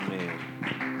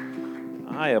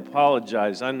I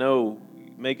apologize. I know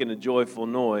making a joyful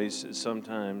noise is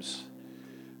sometimes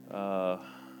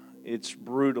it's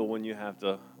brutal when you have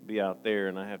to be out there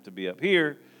and I have to be up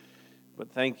here.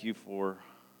 But thank you for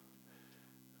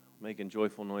making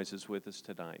joyful noises with us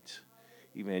tonight.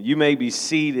 Amen. You may be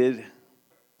seated.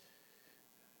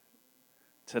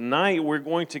 Tonight we're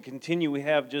going to continue. We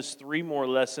have just 3 more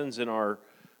lessons in our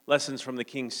Lessons from the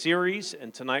King series,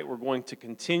 and tonight we're going to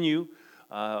continue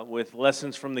with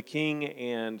Lessons from the King,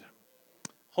 and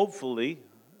hopefully,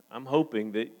 I'm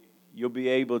hoping that you'll be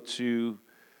able to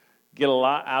get a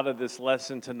lot out of this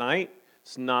lesson tonight.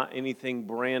 It's not anything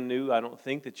brand new, I don't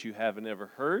think, that you haven't ever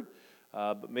heard,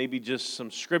 but maybe just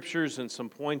some scriptures and some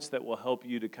points that will help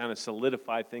you to kind of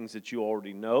solidify things that you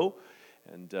already know,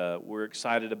 and we're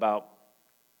excited about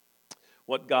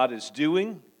what God is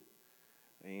doing,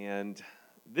 and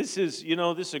this is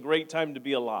a great time to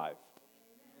be alive.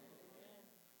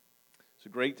 It's a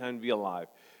great time to be alive.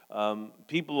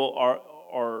 People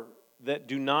are that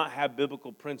do not have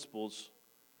biblical principles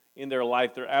in their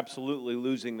life, they're absolutely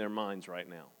losing their minds right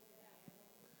now.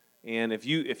 And if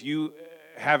you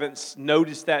haven't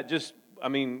noticed that, just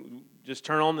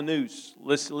turn on the news,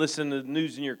 listen to the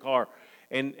news in your car,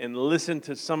 and listen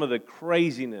to some of the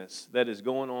craziness that is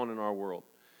going on in our world.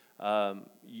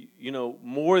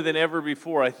 More than ever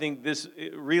before, I think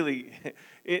the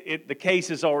case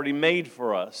is already made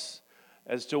for us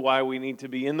as to why we need to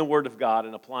be in the Word of God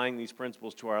and applying these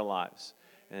principles to our lives.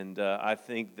 And I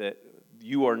think that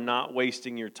you are not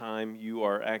wasting your time. You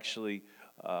are actually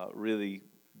really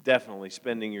definitely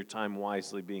spending your time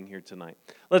wisely being here tonight.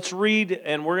 Let's read,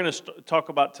 and we're going to talk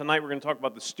about tonight, we're going to talk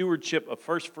about the stewardship of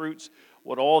first fruits,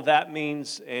 what all that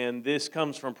means, and this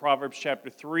comes from Proverbs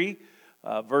chapter 3.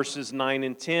 Verses 9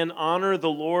 and 10, honor the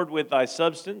Lord with thy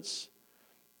substance,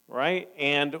 right?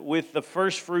 And with the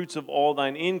first fruits of all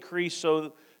thine increase,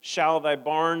 so shall thy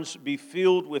barns be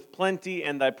filled with plenty,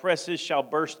 and thy presses shall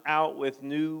burst out with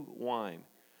new wine.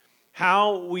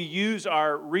 How we use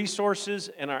our resources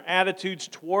and our attitudes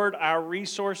toward our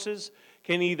resources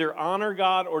can either honor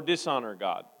God or dishonor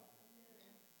God.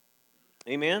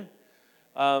 Amen?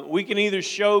 We can either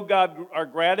show God our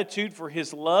gratitude for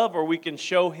His love, or we can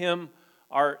show Him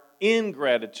our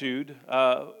ingratitude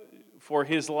for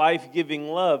His life-giving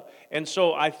love. And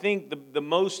so I think the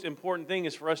most important thing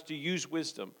is for us to use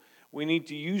wisdom. We need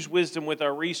to use wisdom with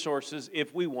our resources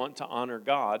if we want to honor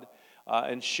God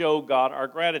and show God our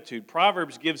gratitude.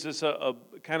 Proverbs gives us a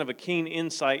kind of a keen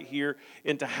insight here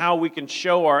into how we can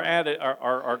show our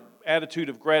attitude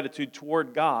of gratitude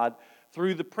toward God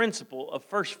through the principle of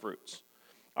first fruits.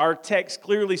 Our text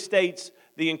clearly states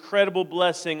the incredible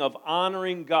blessing of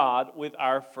honoring God with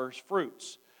our first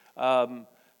fruits.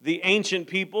 The ancient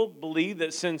people believed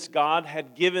that since God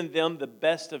had given them the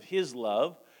best of His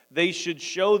love, they should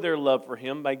show their love for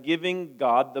Him by giving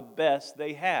God the best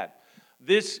they had.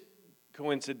 This,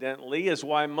 coincidentally, is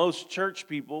why most church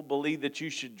people believe that you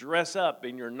should dress up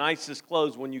in your nicest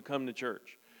clothes when you come to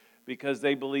church, because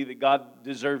they believe that God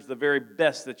deserves the very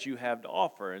best that you have to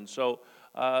offer. And so,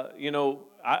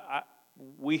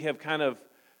 we have kind of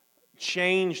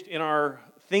changed in our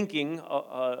thinking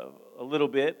a little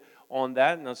bit on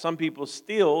that. Now, some people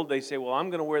still, they say, well, I'm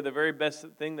going to wear the very best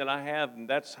thing that I have, and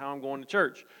that's how I'm going to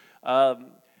church.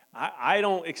 I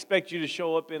don't expect you to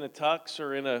show up in a tux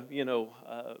or in a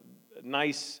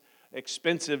nice,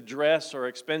 expensive dress or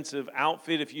expensive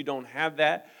outfit if you don't have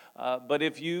that. But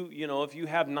if you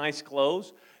have nice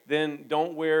clothes, then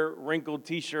don't wear wrinkled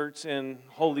T-shirts and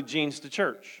holey jeans to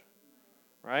church,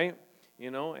 right?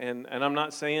 And I'm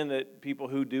not saying that people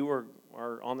who do are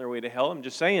on their way to hell. I'm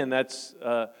just saying that's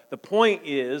the point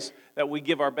is that we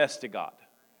give our best to God.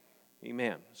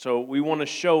 Amen. So we want to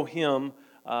show Him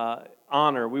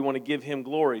honor. We want to give Him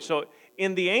glory. So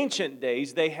in the ancient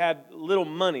days, they had little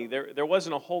money. There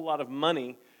wasn't a whole lot of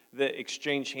money that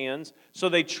exchanged hands. So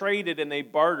they traded and they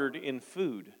bartered in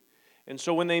food. And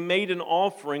so when they made an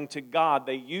offering to God,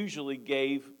 they usually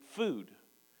gave food.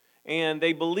 And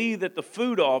they believed that the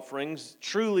food offerings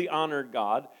truly honored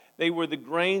God. They were the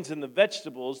grains and the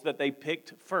vegetables that they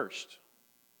picked first.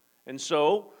 And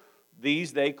so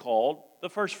these they called the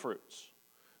first fruits.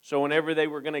 So whenever they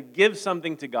were going to give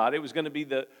something to God, it was going to be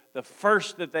the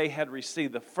first that they had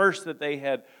received, the first that they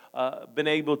had been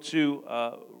able to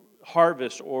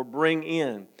harvest or bring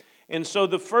in. And so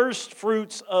the first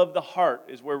fruits of the heart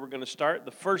is where we're going to start,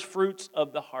 the first fruits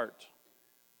of the heart.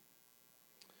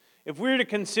 If we're to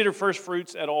consider first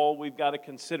fruits at all, we've got to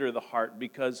consider the heart,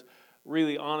 because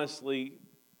really, honestly,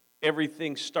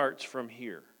 everything starts from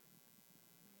here.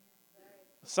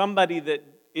 Somebody that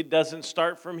it doesn't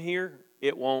start from here,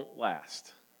 it won't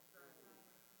last.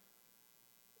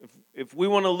 if we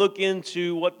want to look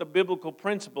into what the biblical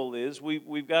principle is,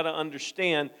 we've got to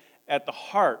understand at the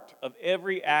heart of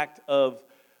every act of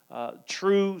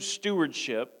true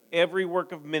stewardship, every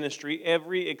work of ministry,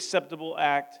 every acceptable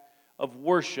act of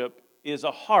worship is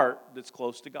a heart that's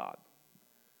close to God.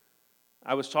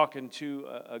 I was talking to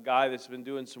a guy that's been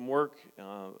doing some work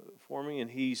for me, and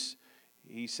he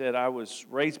said, I was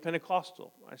raised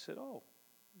Pentecostal. I said, oh,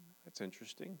 that's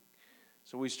interesting.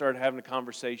 So we started having a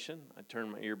conversation. I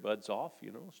turned my earbuds off,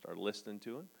 started listening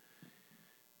to him.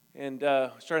 And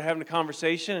started having a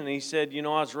conversation, and he said, I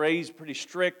was raised pretty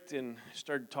strict, and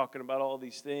started talking about all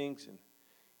these things. And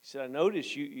he said, I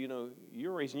noticed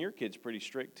you're raising your kids pretty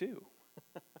strict too.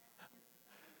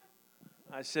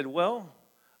 I said, well,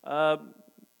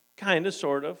 kind of,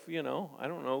 sort of, I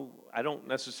don't know. I don't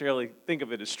necessarily think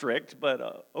of it as strict,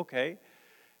 but okay.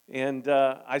 And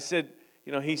I said,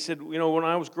 he said, when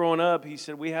I was growing up, he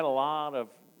said, we had a lot of,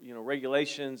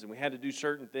 regulations, and we had to do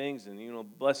certain things, and,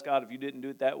 bless God, if you didn't do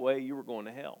it that way, you were going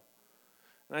to hell.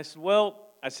 And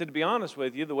I said, to be honest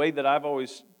with you, the way that I've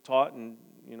always taught and,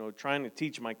 trying to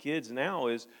teach my kids now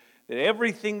is that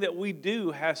everything that we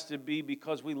do has to be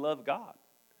because we love God.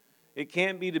 It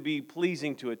can't be to be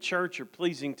pleasing to a church or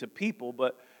pleasing to people,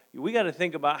 but we got to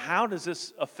think about how does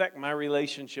this affect my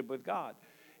relationship with God?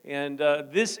 And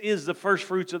this is the first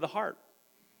fruits of the heart.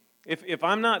 If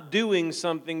I'm not doing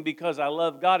something because I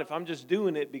love God, if I'm just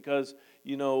doing it because,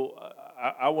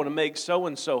 I want to make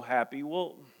so-and-so happy,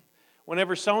 well,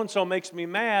 whenever so-and-so makes me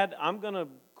mad, I'm going to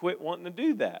quit wanting to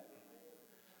do that.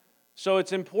 So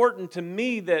it's important to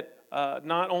me that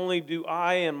not only do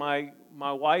I and my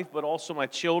wife, but also my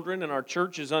children and our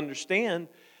churches understand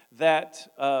that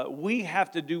we have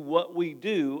to do what we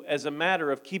do as a matter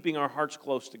of keeping our hearts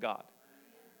close to God.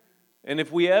 And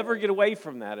if we ever get away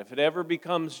from that, if it ever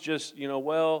becomes just,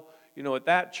 at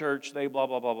that church, they blah,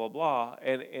 blah, blah, blah, blah,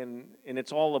 and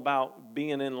it's all about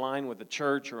being in line with a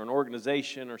church or an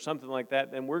organization or something like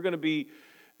that, then we're going to be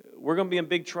in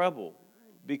big trouble.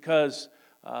 Because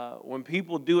when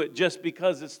people do it just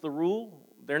because it's the rule,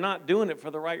 they're not doing it for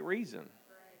the right reason.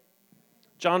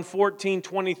 John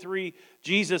 14:23,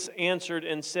 Jesus answered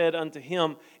and said unto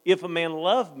him, if a man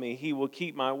love me, he will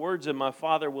keep my words, and my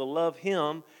Father will love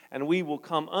him, and we will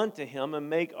come unto him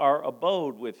and make our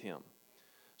abode with him.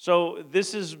 So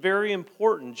this is very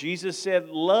important. Jesus said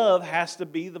love has to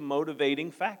be the motivating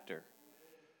factor.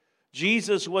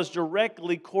 Jesus was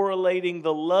directly correlating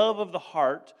the love of the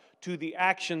heart to the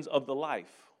actions of the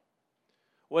life.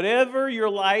 Whatever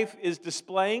your life is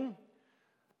displaying,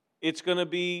 it's going to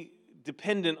be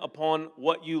dependent upon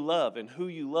what you love and who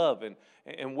you love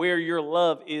and where your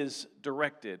love is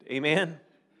directed. Amen?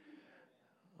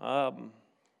 I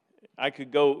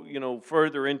could go,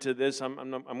 further into this. I'm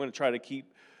going to try to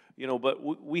keep,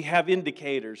 but we have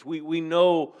indicators. We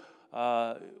know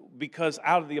because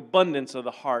out of the abundance of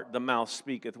the heart, the mouth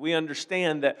speaketh. We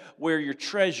understand that where your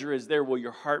treasure is, there will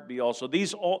your heart be also.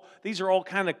 These are all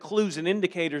kind of clues and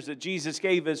indicators that Jesus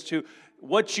gave us to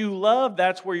what you love,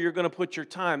 that's where you're going to put your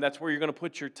time. That's where you're going to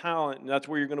put your talent. And that's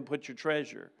where you're going to put your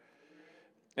treasure.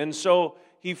 And so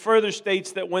he further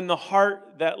states that when the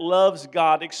heart that loves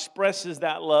God expresses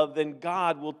that love, then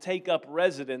God will take up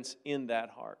residence in that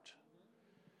heart.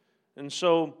 And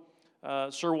so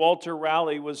Sir Walter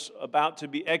Raleigh was about to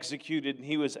be executed, and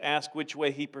he was asked which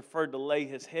way he preferred to lay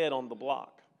his head on the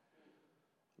block.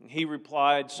 And he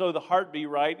replied, so the heart be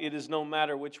right, it is no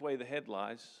matter which way the head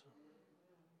lies.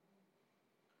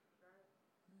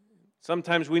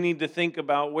 Sometimes we need to think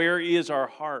about where is our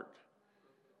heart?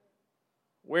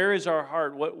 Where is our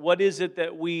heart? What is it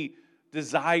that we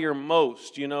desire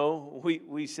most?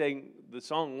 We sing the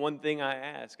song, One Thing I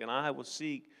Ask, and I will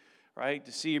seek, right,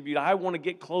 to see your beauty. I want to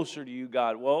get closer to you,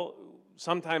 God. Well,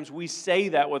 sometimes we say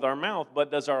that with our mouth,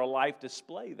 but does our life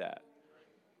display that?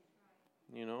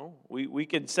 We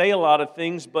can say a lot of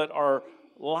things, but our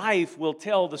life will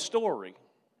tell the story.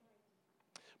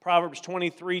 Proverbs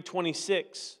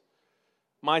 23:26.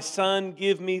 My son,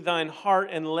 give me thine heart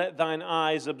and let thine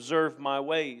eyes observe my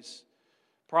ways.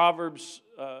 Proverbs,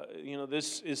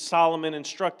 this is Solomon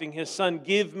instructing his son,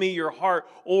 give me your heart,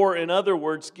 or in other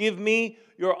words, give me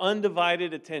your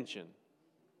undivided attention.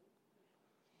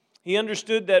 He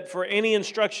understood that for any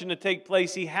instruction to take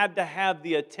place, he had to have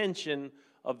the attention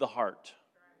of the heart.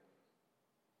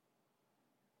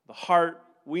 The heart,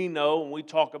 we know, and we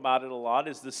talk about it a lot,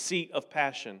 is the seat of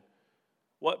passion.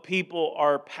 What people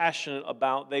are passionate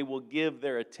about, they will give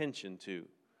their attention to.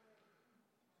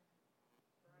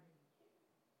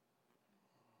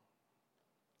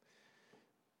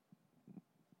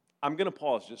 I'm going to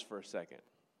pause just for a second,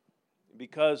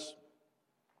 because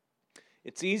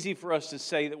It's easy for us to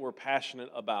say that we're passionate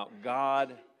about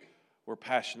God, we're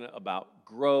passionate about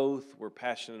growth, we're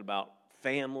passionate about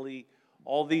family,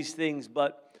 all these things,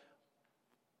 but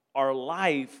our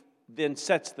life then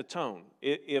sets the tone.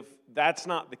 If that's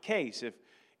not the case,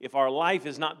 if our life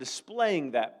is not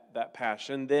displaying that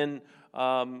passion, then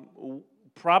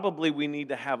probably we need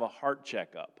to have a heart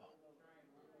checkup.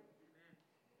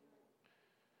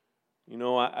 You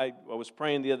know, I was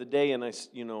praying the other day, and I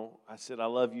said, I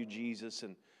love you, Jesus,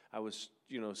 and I was,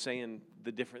 saying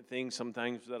the different things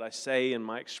sometimes that I say and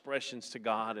my expressions to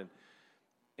God,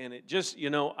 and it just,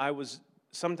 I was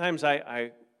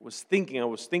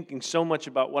thinking so much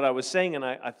about what I was saying, and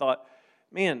I thought,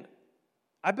 man,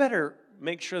 I better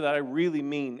make sure that I really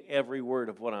mean every word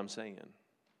of what I'm saying.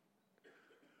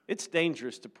 It's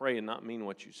dangerous to pray and not mean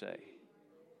what you say.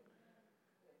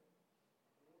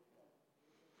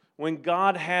 When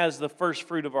God has the first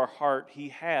fruit of our heart, He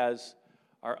has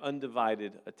our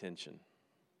undivided attention.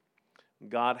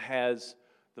 God has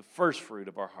the first fruit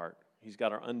of our heart. He's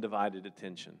got our undivided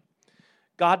attention.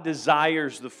 God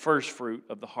desires the first fruit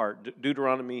of the heart.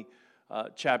 Deuteronomy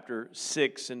chapter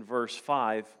 6 and verse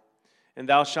 5. And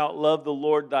thou shalt love the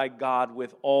Lord thy God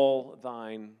with all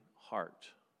thine heart.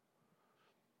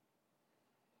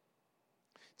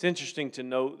 It's interesting to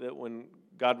note that when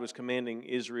God was commanding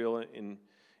Israel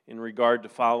in regard to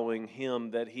following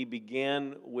Him, that He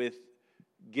began with,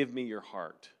 give me your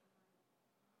heart.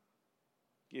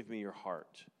 Give me your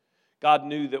heart. God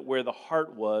knew that where the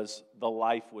heart was, the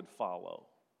life would follow.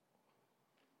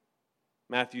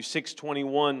 Matthew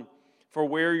 6:21, for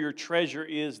where your treasure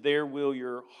is, there will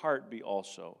your heart be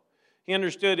also. He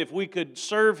understood if we could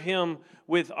serve Him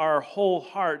with our whole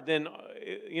heart, then,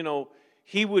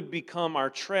 He would become our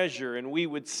treasure and we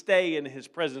would stay in His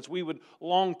presence. We would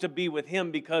long to be with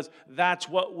Him because that's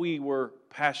what we were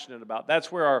passionate about.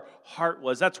 That's where our heart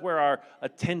was. That's where our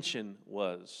attention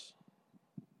was.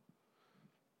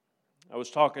 I was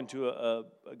talking to a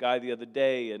guy the other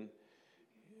day, and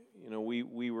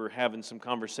we were having some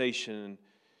conversation, and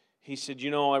he said,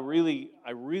 I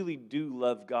really do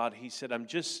love God. He said, I'm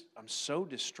so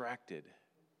distracted.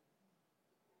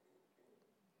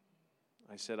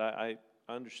 I said, I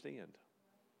understand.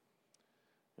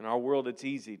 In our world, it's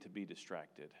easy to be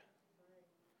distracted.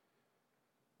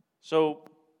 So,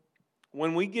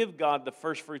 when we give God the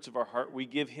first fruits of our heart, we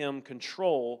give Him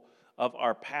control of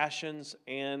our passions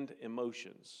and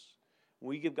emotions. When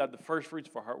we give God the first fruits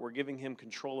of our heart, we're giving Him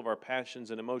control of our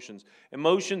passions and emotions.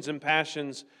 Emotions and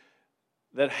passions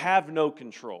that have no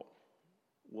control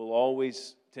will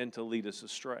always tend to lead us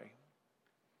astray.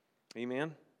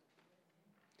 Amen?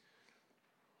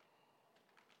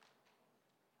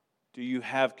 Do you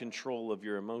have control of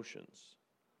your emotions?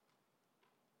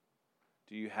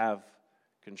 Do you have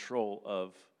control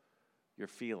of your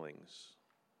feelings?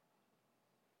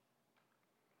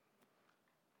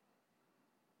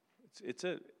 It's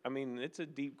a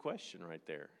deep question right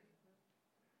there.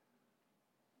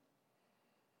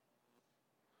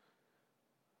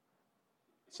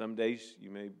 Some days you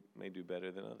may do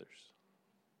better than others.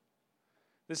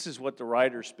 This is what the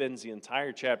writer spends the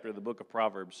entire chapter of the book of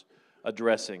Proverbs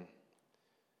addressing.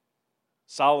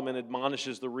 Solomon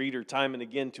admonishes the reader time and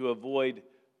again to avoid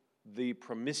the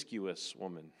promiscuous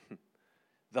woman,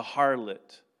 the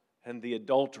harlot, and the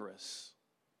adulteress.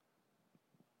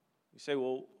 You say,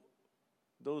 well,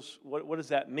 what does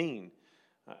that mean?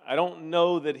 I don't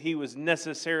know that he was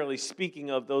necessarily speaking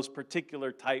of those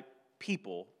particular type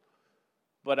people,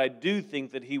 but I do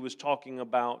think that he was talking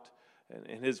about,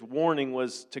 and his warning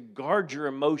was to guard your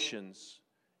emotions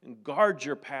and guard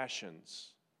your passions.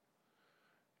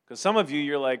 Because some of you,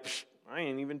 you're like, I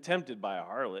ain't even tempted by a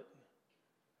harlot.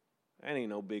 That ain't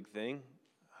no big thing.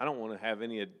 I don't want to have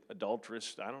any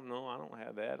adulteress. I don't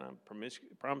have that. I'm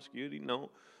promiscuity.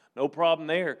 No problem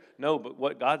there. No, but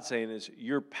what God's saying is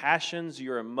your passions,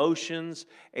 your emotions,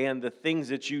 and the things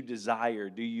that you desire,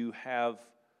 do you have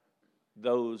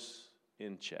those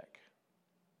in check?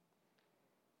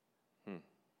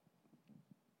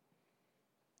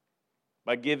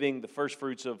 By giving the first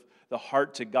fruits of the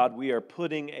heart to God, we are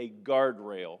putting a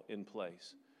guardrail in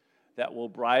place that will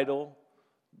bridle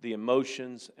the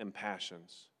emotions and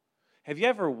passions. Have you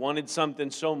ever wanted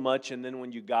something so much and then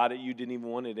when you got it, you didn't even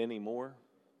want it anymore?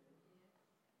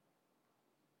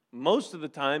 Most of the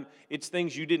time, it's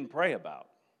things you didn't pray about.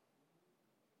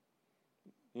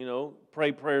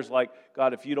 Pray prayers like,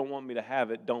 God, if you don't want me to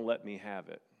have it, don't let me have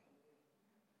it.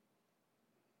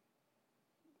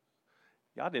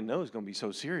 Y'all didn't know it was going to be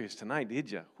so serious tonight,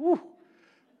 did you? Whew.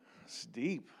 It's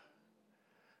deep.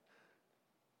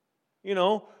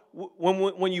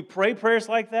 When you pray prayers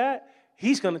like that,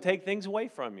 He's going to take things away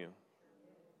from you.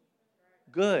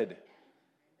 Good.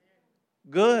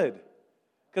 Good.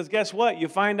 Because guess what? You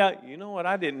find out, you know what?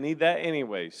 I didn't need that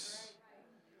anyways.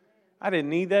 I didn't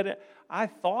need that. I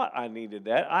thought I needed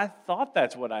that. I thought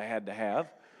that's what I had to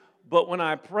have. But when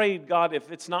I prayed, God,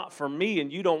 if it's not for me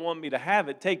and you don't want me to have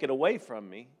it, take it away from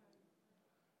me.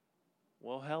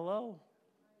 Well, hello.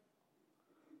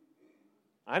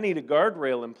 I need a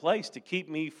guardrail in place to keep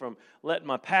me from letting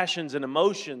my passions and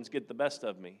emotions get the best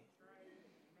of me.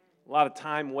 A lot of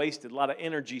time wasted, a lot of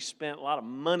energy spent, a lot of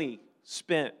money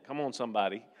spent. Come on,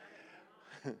 somebody.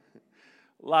 A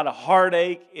lot of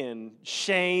heartache and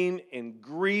shame and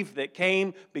grief that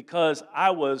came because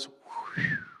I was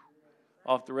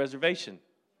off the reservation.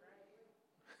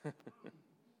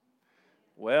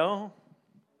 Well,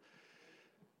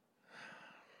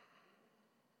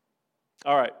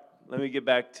 all right, let me get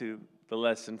back to the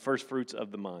lesson. First fruits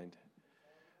of the mind.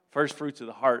 First fruits of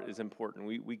the heart is important.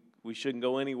 We shouldn't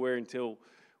go anywhere until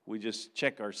we just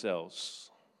check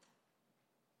ourselves.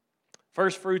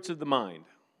 First fruits of the mind.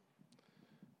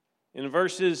 In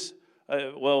verse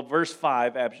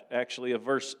 5, actually,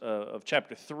 of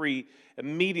chapter 3,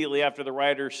 immediately after the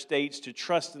writer states to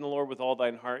trust in the Lord with all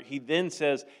thine heart, he then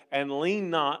says, and lean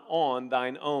not on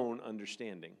thine own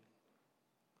understanding.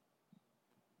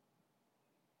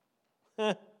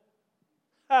 That's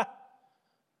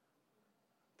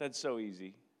so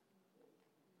easy.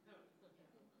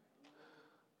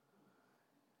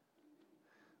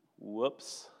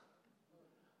 Whoops.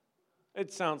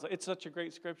 It sounds like it's such a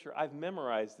great scripture. I've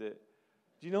memorized it.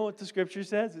 Do you know what the scripture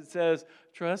says? It says,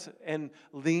 trust and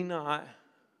lean not.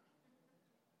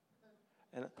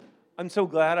 And I'm so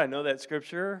glad I know that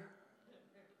scripture.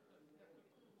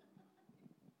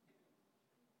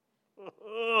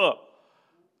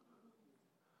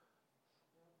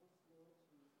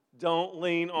 Don't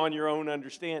lean on your own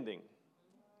understanding.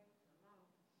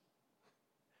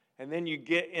 And then you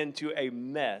get into a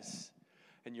mess.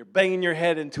 And you're banging your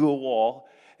head into a wall,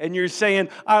 and you're saying,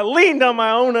 I leaned on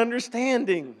my own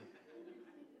understanding.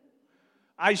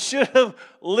 I should have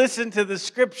listened to the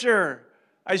scripture.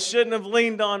 I shouldn't have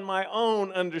leaned on my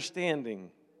own understanding.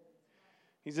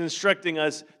 He's instructing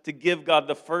us to give God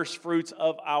the first fruits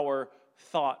of our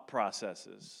thought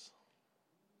processes.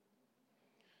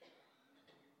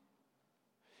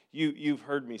 You've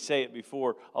heard me say it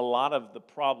before. A lot of the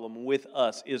problem with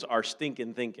us is our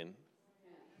stinking thinking.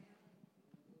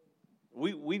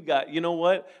 We've got, you know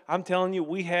what? I'm telling you,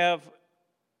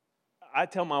 I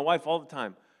tell my wife all the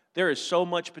time, there is so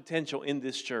much potential in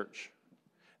this church.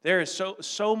 There is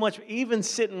so much, even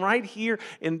sitting right here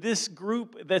in this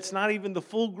group that's not even the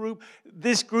full group,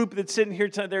 this group that's sitting here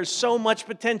tonight, there's so much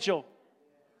potential.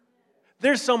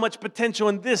 There's so much potential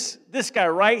in this guy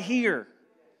right here.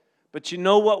 But you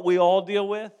know what we all deal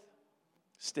with?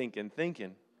 Stinking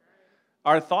thinking.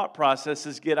 Our thought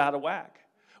processes get out of whack.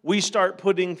 We start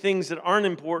putting things that aren't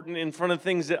important in front of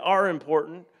things that are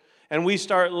important, and we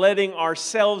start letting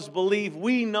ourselves believe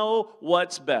we know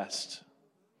what's best.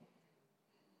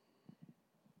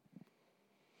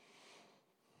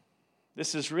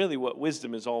 This is really what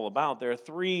wisdom is all about. There are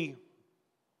three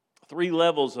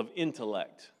levels of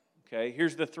intellect. Okay,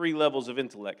 here's the 3 levels of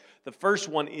intellect. The first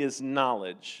one is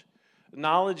knowledge.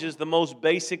 Knowledge is the most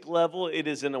basic level. It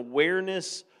is an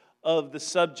awareness of the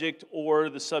subject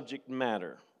or the subject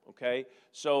matter. Okay,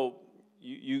 so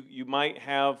you might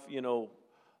have,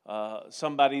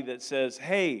 somebody that says,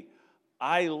 hey,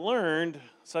 I learned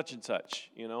such and such,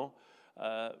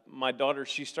 My daughter,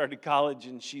 she started college,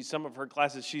 and some of her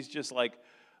classes, she's just like,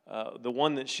 the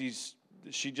one that she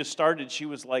just started, she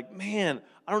was like, man,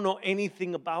 I don't know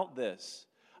anything about this.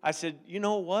 I said, you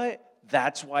know what?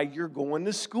 That's why you're going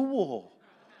to school,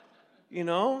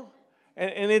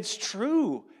 And it's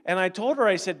true. And I told her,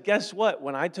 I said, guess what?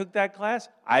 When I took that class,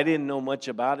 I didn't know much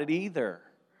about it either.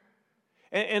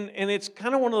 And it's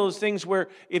kind of one of those things where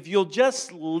if you'll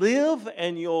just live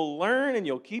and you'll learn and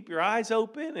you'll keep your eyes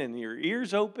open and your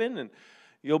ears open and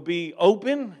you'll be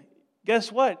open,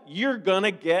 guess what? You're going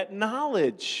to get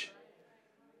knowledge.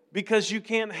 Because you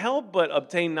can't help but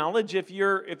obtain knowledge if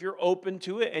you're open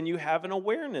to it and you have an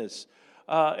awareness.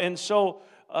 And so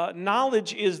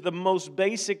knowledge is the most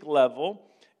basic level,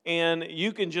 and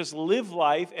you can just live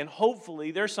life, and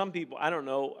hopefully there's some people, I don't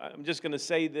know, I'm just going to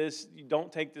say this, you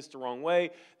don't take this the wrong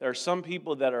way. There are some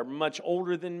people that are much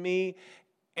older than me,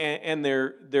 and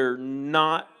they're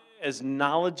not as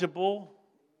knowledgeable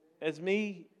as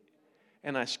me,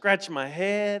 and I scratch my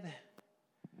head,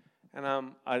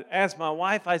 and I ask my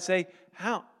wife, I say,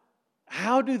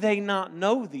 how do they not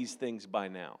know these things by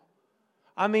now?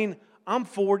 I mean, I'm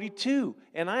 42,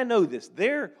 and I know this.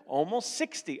 They're almost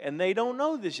 60, and they don't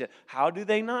know this yet. How do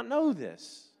they not know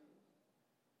this?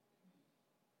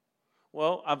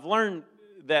 Well, I've learned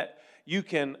that you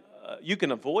can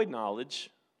avoid knowledge.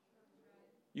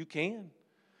 You can.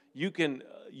 You can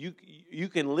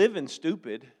live in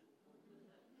stupid.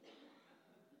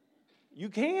 You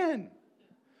can.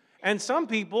 And some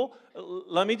people,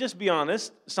 let me just be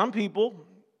honest, some people,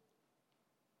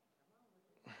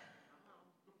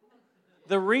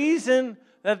 the reason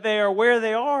that they are where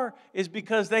they are is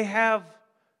because they have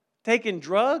taken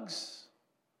drugs,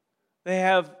 they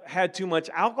have had too much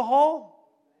alcohol,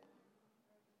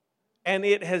 and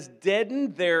it has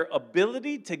deadened their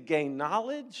ability to gain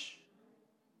knowledge.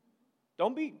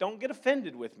 Don't get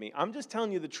offended with me. I'm just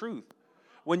telling you the truth.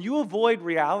 When you avoid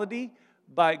reality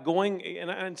by going,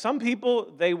 and some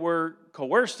people, they were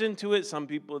coerced into it. Some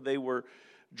people, they were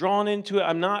drawn into it.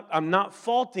 I'm not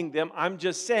faulting them. I'm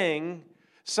just saying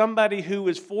somebody who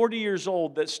is 40 years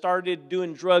old that started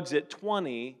doing drugs at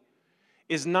 20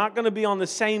 is not going to be on the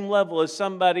same level as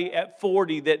somebody at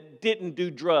 40 that didn't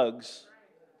do drugs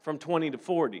from 20 to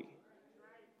 40.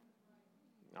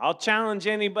 I'll challenge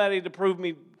anybody to prove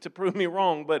me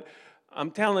wrong, but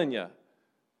I'm telling you,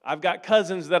 I've got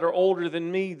cousins that are older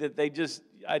than me that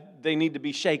they need to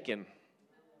be shaken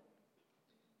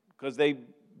because they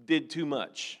did too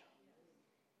much.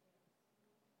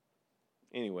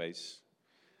 Anyways,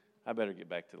 I better get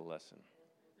back to the lesson.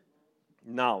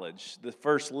 Knowledge. The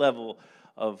first level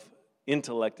of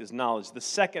intellect is knowledge. The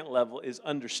second level is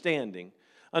understanding.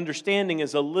 Understanding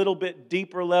is a little bit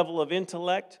deeper level of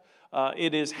intellect.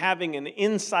 It is having an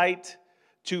insight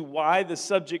to why the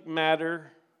subject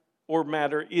matter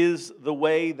is the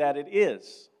way that it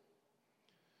is.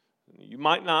 You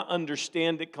might not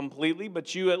understand it completely,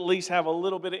 but you at least have a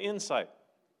little bit of insight.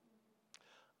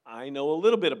 I know a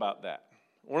little bit about that.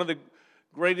 One of the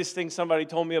greatest things somebody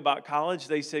told me about college,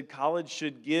 they said college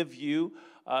should give you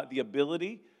the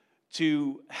ability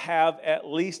to have at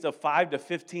least a 5 to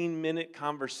 15 minute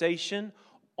conversation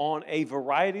on a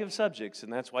variety of subjects,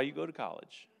 and that's why you go to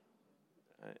college.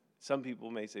 Some people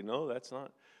may say, no, that's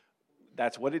not.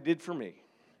 That's what it did for me.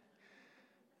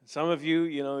 Some of you,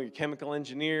 you're chemical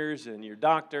engineers and you're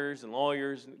doctors and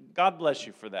lawyers. God bless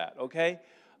you for that, okay?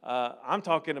 I'm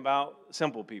talking about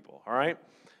simple people, all right?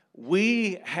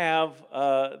 We have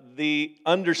the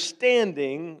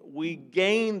understanding. We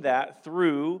gain that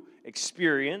through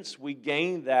experience. We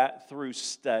gain that through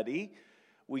study.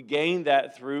 We gain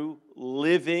that through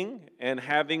living and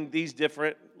having these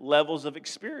different levels of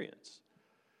experience.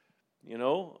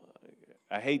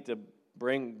 I hate to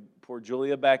bring poor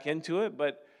Julia back into it,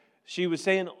 but she was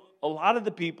saying a lot of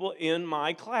the people in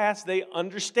my class, they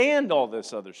understand all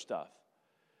this other stuff.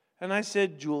 And I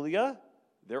said, Julia,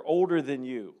 they're older than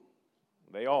you.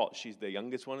 She's the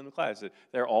youngest one in the class.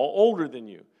 They're all older than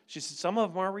you. She said, some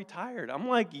of them are retired. I'm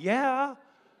like, yeah.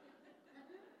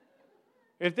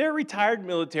 If they're retired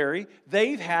military,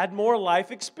 they've had more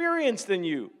life experience than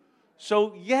you.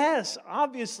 So yes,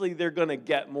 obviously they're going to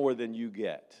get more than you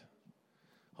get.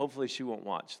 Hopefully she won't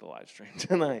watch the live stream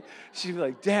tonight. She'll be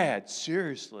like, Dad,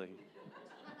 seriously.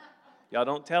 Y'all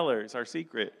don't tell her. It's our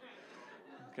secret.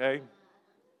 Okay?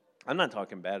 I'm not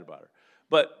talking bad about her.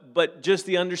 But just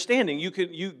the understanding.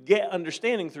 You get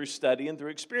understanding through study and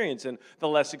through experience. And the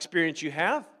less experience you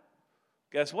have,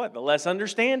 guess what? The less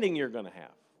understanding you're going to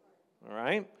have. All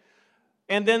right?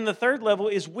 And then the third level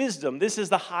is wisdom. This is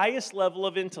the highest level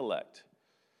of intellect.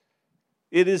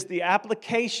 It is the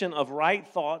application of right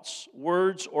thoughts,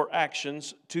 words, or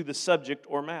actions to the subject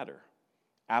or matter.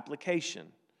 Application.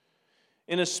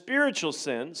 In a spiritual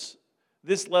sense,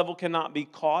 this level cannot be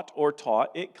caught or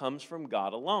taught. It comes from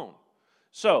God alone.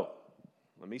 So,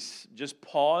 let me just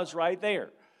pause right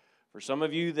there. For some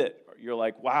of you that you're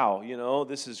like, wow,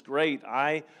 this is great.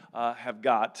 I have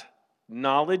got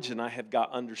knowledge and I have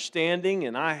got understanding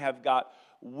and I have got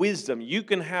wisdom. You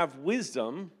can have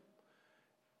wisdom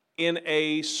in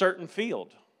a certain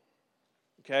field,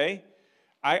 okay?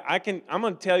 I'm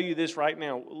going to tell you this right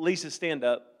now. Lisa, stand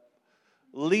up.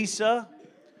 Lisa,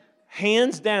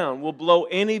 hands down, will blow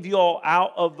any of y'all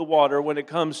out of the water when it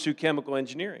comes to chemical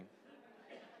engineering.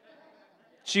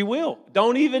 She will.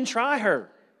 Don't even try her.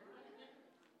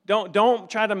 Don't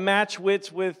try to match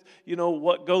wits with,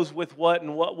 what goes with what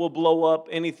and what will blow up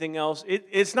anything else.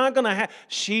 It's not going to happen.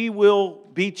 She will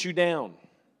beat you down.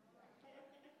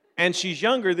 And she's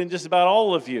younger than just about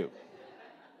all of you.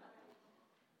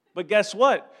 But guess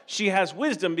what? She has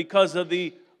wisdom because of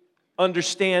the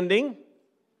understanding,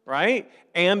 right?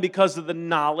 And because of the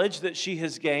knowledge that she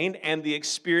has gained and the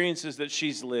experiences that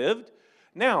she's lived.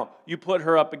 Now, you put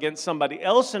her up against somebody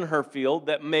else in her field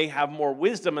that may have more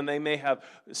wisdom and they may have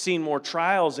seen more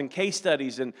trials and case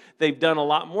studies and they've done a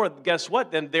lot more. Guess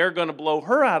what? Then they're going to blow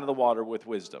her out of the water with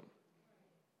wisdom.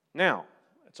 Now,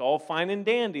 it's all fine and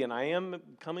dandy, and I am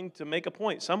coming to make a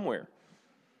point somewhere.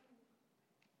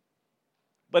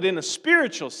 But in a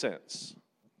spiritual sense,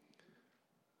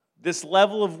 this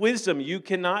level of wisdom, you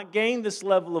cannot gain this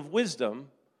level of wisdom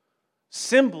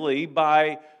simply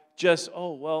by just, I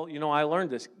learned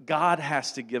this. God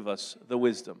has to give us the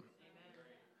wisdom.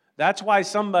 That's why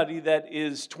somebody that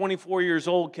is 24 years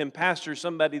old can pastor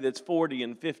somebody that's 40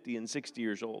 and 50 and 60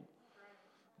 years old.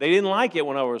 They didn't like it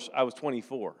when I was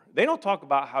 24. They don't talk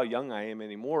about how young I am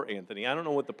anymore, Anthony. I don't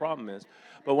know what the problem is.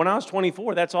 But when I was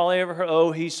 24, that's all I ever heard.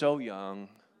 Oh, he's so young.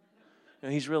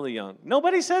 He's really young.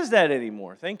 Nobody says that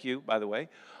anymore. Thank you, by the way.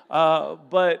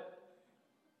 But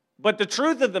the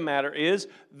truth of the matter is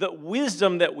the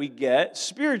wisdom that we get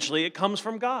spiritually, it comes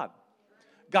from God.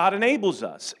 God enables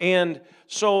us. And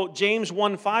so James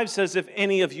 1:5 says, if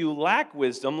any of you lack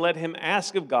wisdom, let him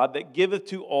ask of God that giveth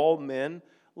to all men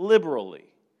liberally.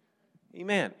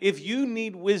 Amen. If you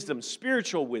need wisdom,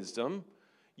 spiritual wisdom,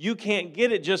 you can't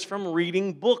get it just from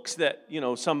reading books that,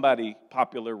 somebody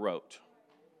popular wrote.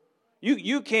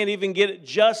 You can't even get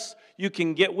it you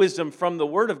can get wisdom from the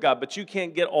Word of God, but you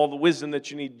can't get all the wisdom that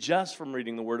you need just from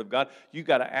reading the Word of God. You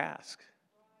got to ask.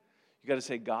 You got to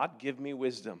say, God, give me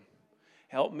wisdom.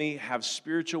 Help me have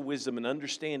spiritual wisdom and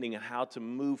understanding of how to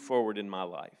move forward in my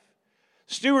life.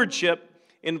 Stewardship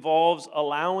involves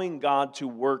allowing God to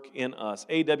work in us.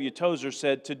 A.W. Tozer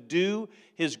said, to do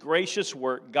His gracious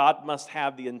work, God must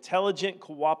have the intelligent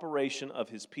cooperation of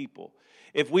His people.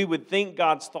 If we would think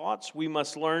God's thoughts, we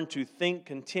must learn to think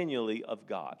continually of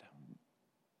God.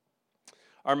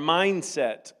 Our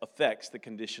mindset affects the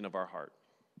condition of our heart.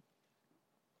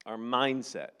 Our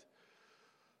mindset.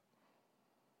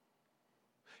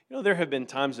 There have been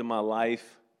times in my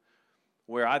life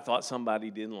where I thought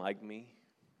somebody didn't like me,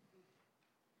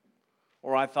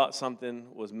 or I thought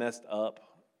something was messed up,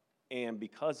 and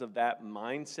because of that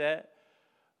mindset,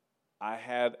 I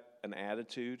had an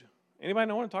attitude. Anybody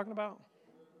know what I'm talking about?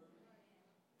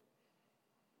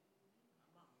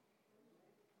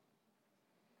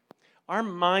 Our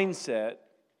mindset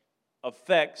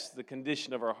affects the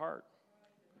condition of our heart.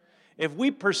 If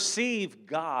we perceive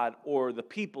God or the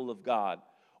people of God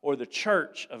or the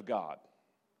church of God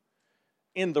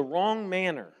in the wrong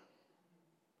manner,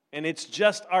 and it's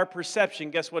just our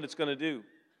perception, guess what it's going to do?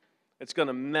 It's going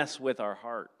to mess with our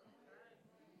heart.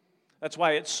 That's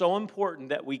why it's so important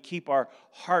that we keep our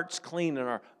hearts clean and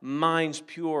our minds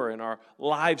pure and our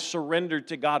lives surrendered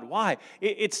to God. Why?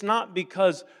 It's not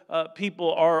because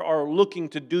people are looking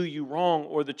to do you wrong,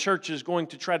 or the church is going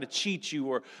to try to cheat you,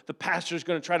 or the pastor is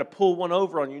going to try to pull one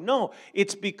over on you. No,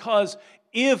 it's because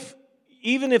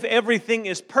even if everything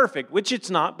is perfect, which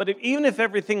it's not, but even if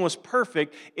everything was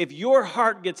perfect, if your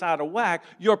heart gets out of whack,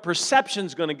 your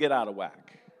perception's going to get out of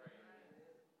whack.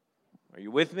 Are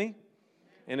you with me?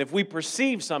 And if we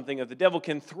perceive something, if the devil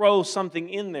can throw something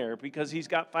in there because he's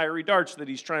got fiery darts that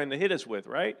he's trying to hit us with,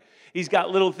 right? He's got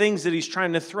little things that he's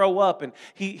trying to throw up, and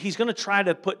he's going to try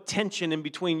to put tension in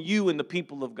between you and the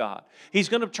people of God. He's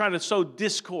going to try to sow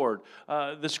discord.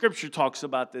 The Scripture talks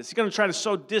about this. He's going to try to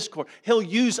sow discord. He'll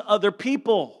use other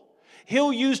people.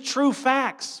 He'll use true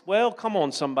facts. Well, come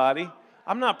on, somebody.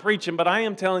 I'm not preaching, but I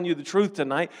am telling you the truth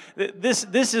tonight. This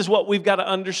is what we've got to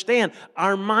understand.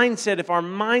 Our mindset, if our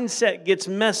mindset gets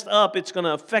messed up, it's going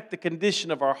to affect the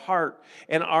condition of our heart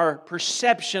and our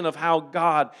perception of how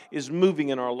God is moving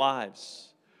in our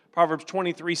lives. Proverbs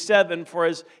 23:7, for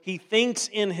as he thinks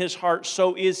in his heart,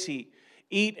 so is he.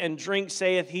 Eat and drink,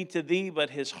 saith he to thee,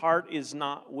 but his heart is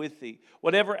not with thee.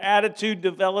 Whatever attitude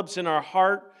develops in our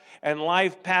heart and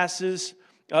life passes,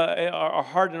 our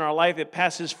heart and our life, it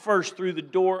passes first through the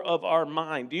door of our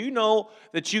mind. Do you know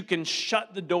that you can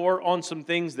shut the door on some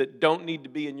things that don't need to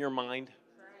be in your mind?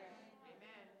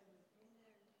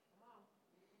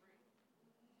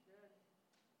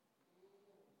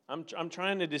 I'm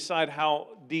trying to decide how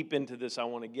deep into this I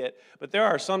want to get. But there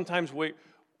are some times where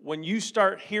when you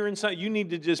start hearing something, you need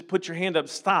to just put your hand up,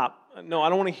 stop. No, I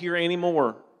don't want to hear any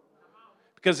more.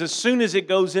 Because as soon as it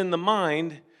goes in the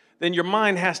mind, then your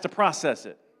mind has to process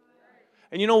it.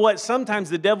 And you know what? Sometimes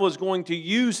the devil is going to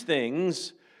use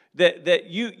things that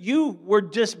you were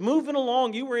just moving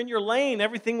along. You were in your lane.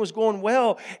 Everything was going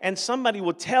well. And somebody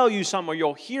will tell you something, or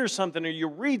you'll hear something, or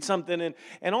you'll read something.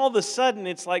 And all of a sudden,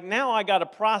 it's like, now I got to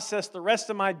process the rest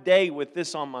of my day with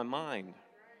this on my mind.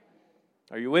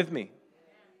 Are you with me?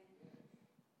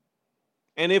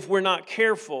 And if we're not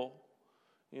careful,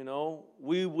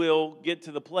 we will get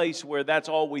to the place where that's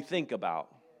all we think about.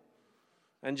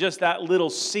 And just that little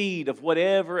seed of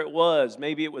whatever it was,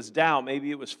 maybe it was doubt,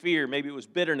 maybe it was fear, maybe it was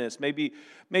bitterness, maybe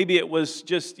it was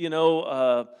just,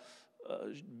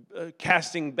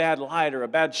 casting bad light or a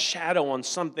bad shadow on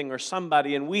something or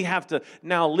somebody, and we have to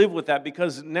now live with that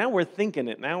because now we're thinking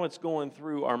it. Now it's going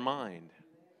through our mind.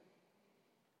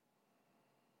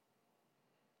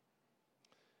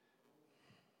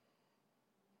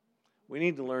 We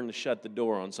need to learn to shut the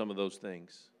door on some of those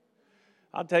things.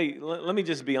 I'll tell you, let me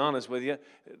just be honest with you.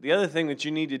 The other thing that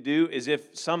you need to do is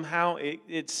if somehow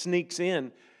it sneaks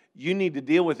in, you need to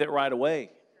deal with it right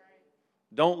away.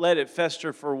 Don't let it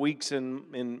fester for weeks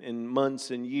and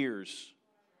months and years.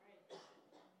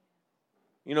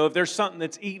 You know, if there's something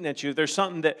that's eating at you, if there's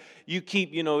something that you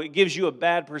keep, it gives you a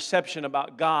bad perception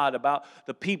about God, about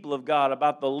the people of God,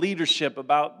 about the leadership,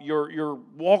 about your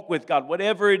walk with God,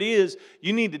 whatever it is,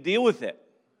 you need to deal with it.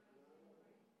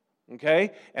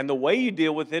 Okay? And the way you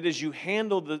deal with it is you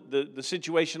handle the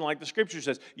situation like the Scripture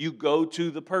says. You go to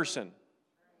the person.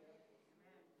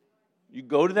 You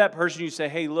go to that person, you say,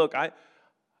 hey, look, I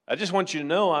just want you to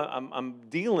know I'm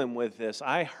dealing with this.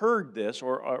 I heard this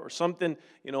or something,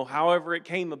 however it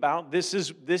came about. This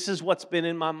is what's been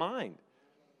in my mind.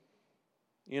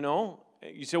 You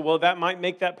say, well, that might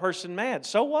make that person mad.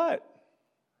 So what?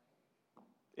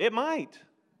 It might.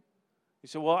 You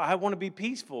say, well, I want to be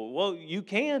peaceful. Well, you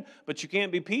can, but you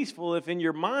can't be peaceful if in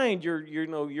your mind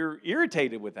you're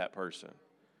irritated with that person.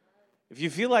 If you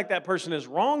feel like that person has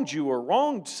wronged you or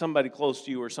wronged somebody close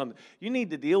to you or something, you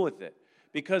need to deal with it.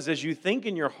 Because as you think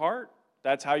in your heart,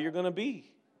 that's how you're going to be.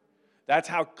 That's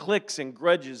how cliques and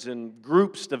grudges and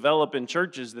groups develop in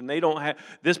churches. Then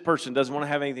this person doesn't want to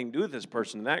have anything to do with this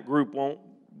person, and that group won't.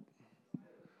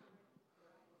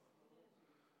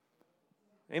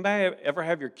 Anybody ever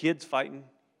have your kids fighting?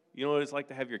 You know what it's like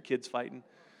to have your kids fighting?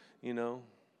 Some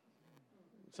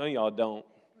of y'all don't.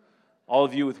 All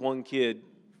of you with one kid,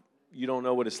 you don't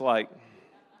know what it's like.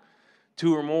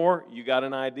 2 or more, you got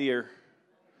an idea.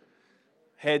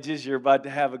 Hedges, you're about to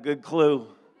have a good clue.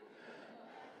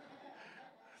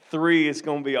 3, it's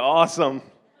going to be awesome.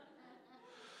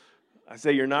 I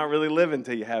say you're not really living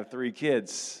till you have 3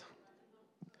 kids.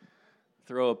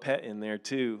 Throw a pet in there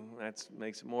too. That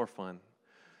makes it more fun.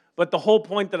 But the whole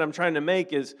point that I'm trying to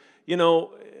make is,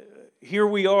 here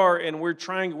we are and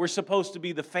we're supposed to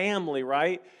be the family,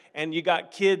 right? And you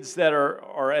got kids that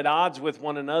are at odds with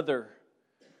one another.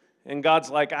 And God's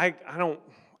like, I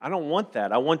don't want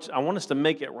that. I want us to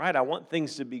make it right. I want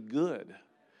things to be good.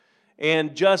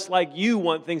 And just like you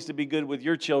want things to be good with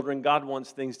your children, God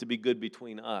wants things to be good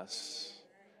between us.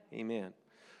 Amen.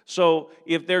 So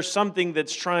if there's something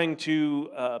that's trying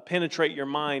to penetrate your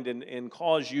mind and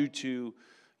cause you to,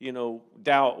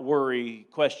 doubt, worry,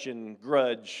 question,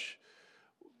 grudge,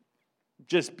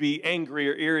 just be angry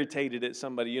or irritated at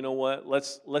somebody, you know what?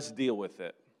 Let's deal with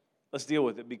it. Let's deal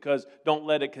with it because don't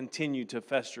let it continue to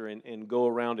fester and go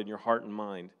around in your heart and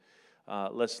mind.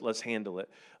 Let's handle it.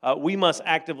 We must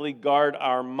actively guard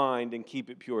our mind and keep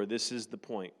it pure. This is the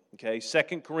point. Okay,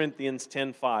 2 Corinthians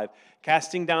 10:5,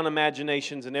 casting down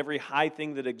imaginations and every high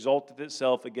thing that exalteth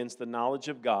itself against the knowledge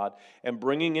of God, and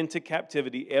bringing into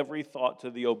captivity every thought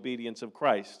to the obedience of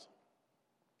Christ.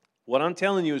 What I'm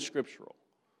telling you is scriptural.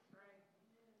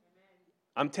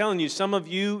 I'm telling you, some of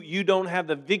you don't have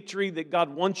the victory that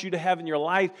God wants you to have in your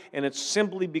life, and it's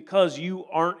simply because you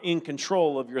aren't in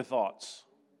control of your thoughts.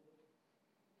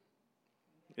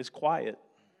 It's quiet.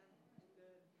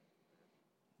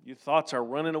 Your thoughts are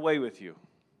running away with you.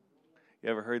 You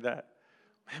ever heard that?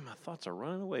 Man, my thoughts are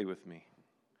running away with me.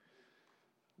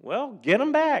 Well, get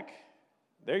them back.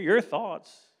 They're your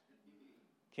thoughts.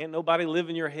 Can't nobody live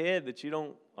in your head that you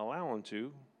don't allow them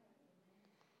to.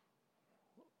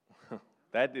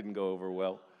 That didn't go over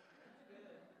well.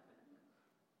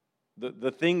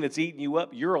 The thing that's eating you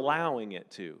up, you're allowing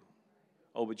it to.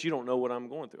 Oh, but you don't know what I'm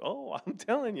going through. Oh, I'm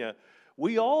telling you,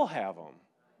 we all have them.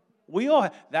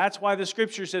 That's why the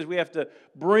Scripture says we have to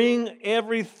bring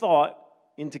every thought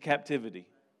into captivity.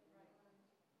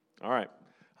 All right,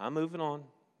 I'm moving on.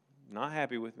 Not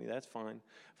happy with me, that's fine.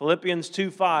 Philippians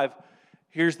 2:5,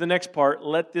 here's the next part.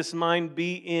 Let this mind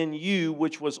be in you,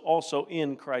 which was also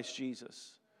in Christ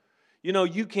Jesus.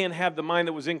 You can't have the mind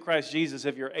that was in Christ Jesus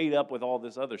if you're ate up with all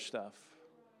this other stuff.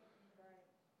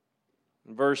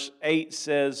 Verse 8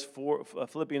 says,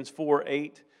 Philippians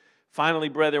 4:8, finally,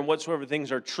 brethren, whatsoever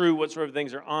things are true, whatsoever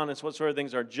things are honest, whatsoever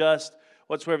things are just,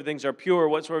 whatsoever things are pure,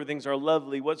 whatsoever things are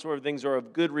lovely, whatsoever things are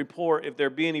of good report, if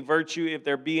there be any virtue, if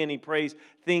there be any praise,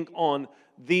 think on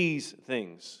these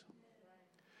things.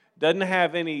 Doesn't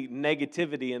have any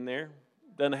negativity in there.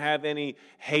 Doesn't have any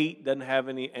hate, doesn't have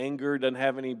any anger, doesn't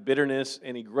have any bitterness,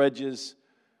 any grudges.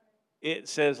 It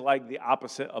says like the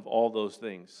opposite of all those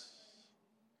things.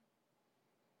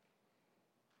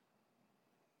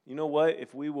 You know what?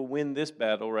 If we will win this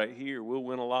battle right here, we'll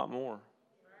win a lot more.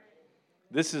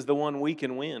 This is the one we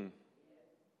can win.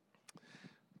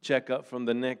 Check up from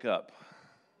the neck up.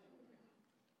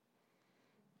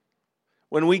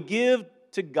 When we give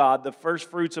to God the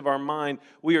first fruits of our mind,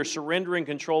 we are surrendering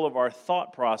control of our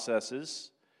thought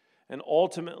processes and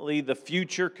ultimately the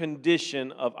future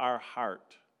condition of our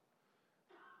heart.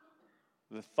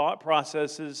 The thought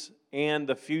processes and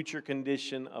the future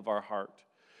condition of our heart.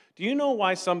 Do you know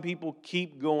why some people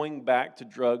keep going back to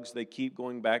drugs? They keep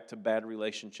going back to bad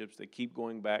relationships. They keep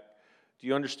going back. Do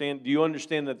you understand? Do you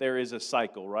understand that there is a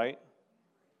cycle, right?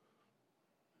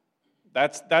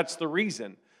 That's the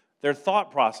reason. Their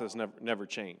thought process never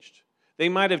changed. They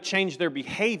might have changed their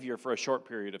behavior for a short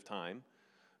period of time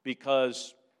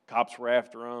because cops were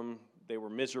after them, they were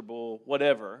miserable,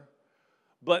 whatever.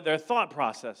 But their thought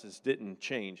processes didn't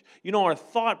change. You know, our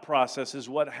thought process is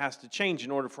what has to change in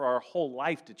order for our whole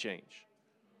life to change.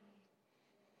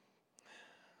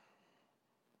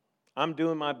 I'm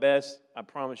doing my best. I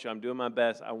promise you, I'm doing my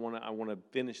best. I want to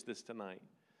finish this tonight.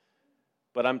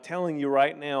 But I'm telling you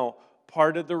right now,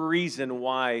 part of the reason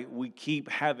why we keep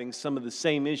having some of the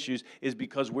same issues is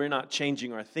because we're not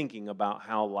changing our thinking about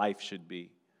how life should be.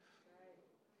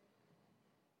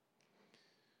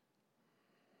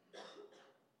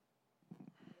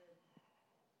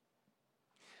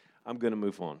 I'm going to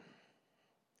move on.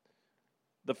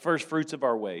 The first fruits of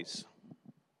our ways.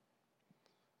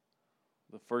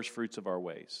 The first fruits of our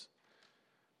ways.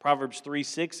 Proverbs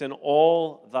 3:6, in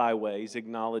all thy ways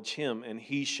acknowledge him, and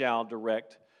he shall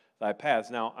direct thy paths.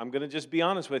 Now, I'm going to just be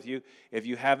honest with you. If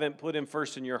you haven't put him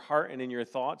first in your heart and in your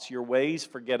thoughts, your ways,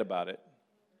 forget about it.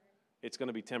 It's going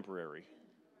to be temporary.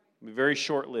 It'll be very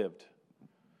short-lived.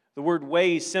 The word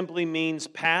ways simply means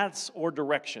paths or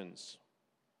directions.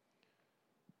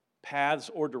 Paths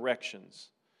or directions.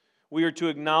 We are to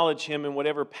acknowledge him in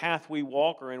whatever path we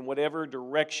walk or in whatever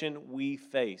direction we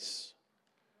face.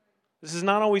 This is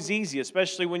not always easy,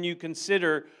 especially when you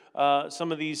consider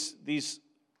some of these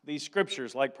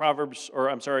scriptures, like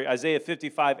Isaiah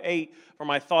 55:8. For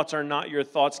my thoughts are not your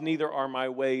thoughts, neither are my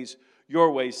ways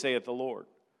your ways, saith the Lord.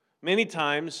 Many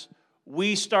times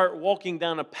we start walking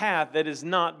down a path that is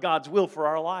not God's will for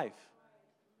our life.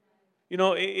 You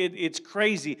know, it's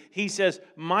crazy. He says,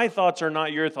 my thoughts are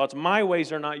not your thoughts. My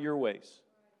ways are not your ways.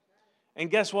 And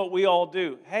guess what we all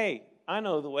do? Hey, I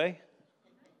know the way.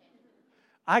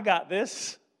 I got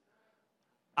this.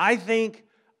 I think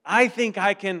I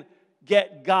can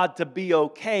get God to be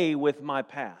okay with my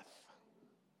path.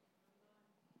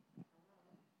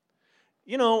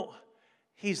 You know,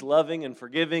 he's loving and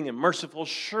forgiving and merciful.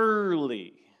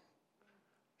 Surely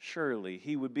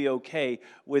he would be okay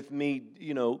with me,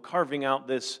 carving out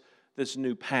this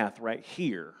new path right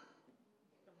here.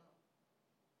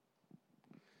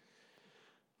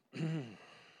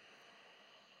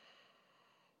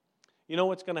 You know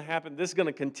what's going to happen? This is going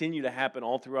to continue to happen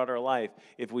all throughout our life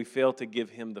if we fail to give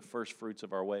him the first fruits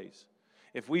of our ways.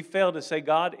 If we fail to say,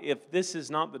 God, if this is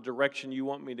not the direction you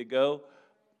want me to go,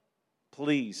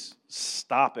 please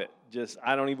stop it.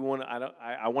 I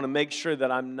want to make sure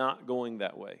that I'm not going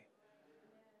that way.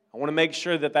 I want to make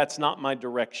sure that that's not my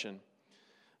direction.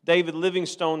 David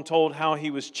Livingstone told how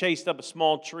he was chased up a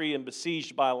small tree and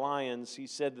besieged by lions. He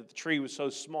said that the tree was so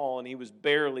small and he was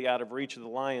barely out of reach of the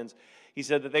lions. He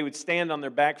said that they would stand on their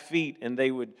back feet and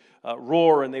they would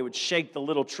roar and they would shake the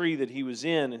little tree that he was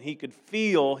in. And he could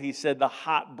feel, he said, the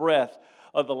hot breath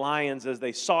of the lions as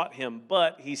they sought him.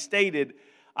 But he stated,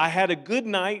 I had a good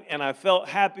night and I felt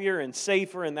happier and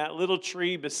safer in that little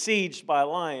tree besieged by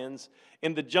lions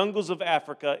in the jungles of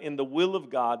Africa in the will of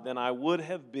God than I would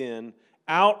have been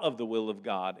out of the will of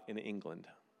God in England.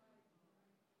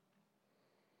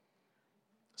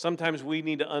 Sometimes we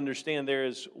need to understand there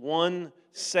is one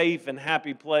safe and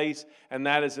happy place, and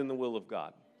that is in the will of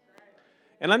God.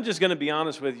 And I'm just going to be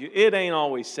honest with you, it ain't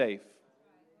always safe.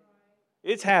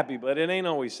 It's happy, but it ain't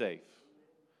always safe.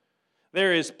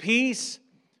 There is peace,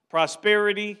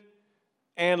 prosperity,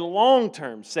 and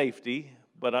long-term safety,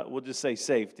 but we'll just say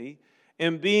safety,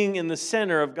 in being in the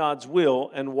center of God's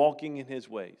will and walking in his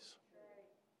ways.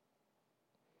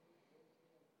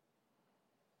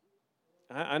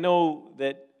 I know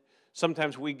that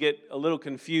sometimes we get a little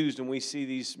confused when we see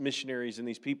these missionaries and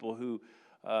these people who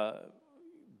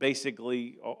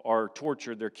basically are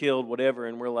tortured, they're killed, whatever,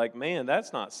 and we're like, man,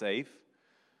 that's not safe.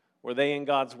 Were they in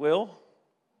God's will?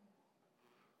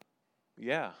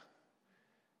 Yeah.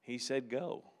 He said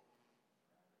go.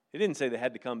 He didn't say they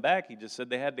had to come back. He just said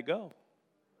they had to go.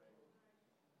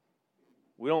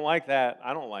 We don't like that.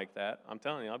 I don't like that. I'm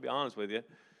telling you, I'll be honest with you.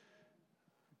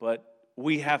 But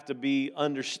we have to be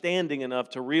understanding enough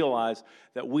to realize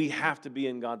that we have to be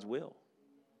in God's will,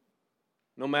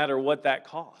 no matter what that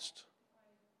cost.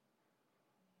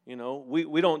 You know,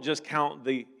 we don't just count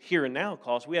the here and now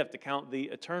cost, we have to count the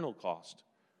eternal cost.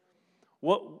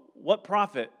 What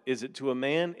profit is it to a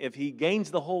man if he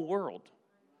gains the whole world,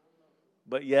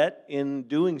 but yet in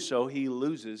doing so he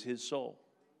loses his soul?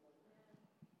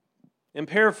 In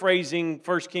paraphrasing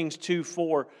 1 Kings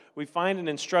 2:4, we find an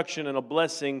instruction and a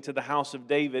blessing to the house of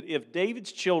David. If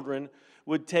David's children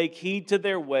would take heed to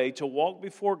their way, to walk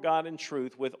before God in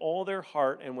truth with all their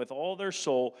heart and with all their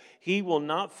soul, he will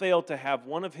not fail to have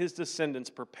one of his descendants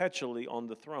perpetually on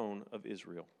the throne of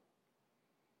Israel.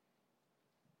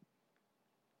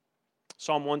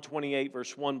 Psalm 128,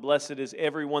 verse 1, blessed is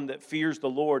everyone that fears the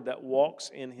Lord, that walks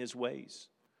in his ways.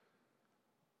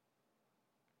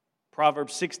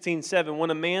 Proverbs 16:7,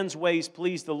 when a man's ways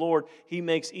please the Lord, he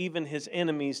makes even his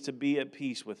enemies to be at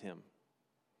peace with him.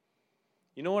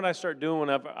 You know what I start doing when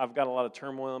I've got a lot of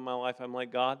turmoil in my life? I'm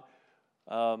like, God,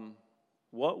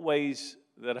 what ways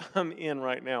that I'm in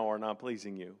right now are not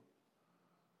pleasing you?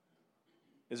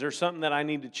 Is there something that I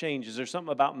need to change? Is there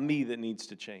something about me that needs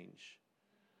to change?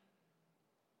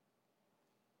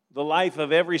 The life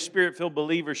of every Spirit-filled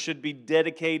believer should be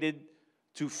dedicated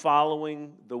to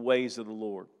following the ways of the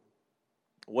Lord.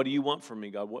 What do you want from me,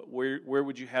 God? Where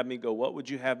would you have me go? What would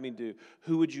you have me do?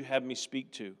 Who would you have me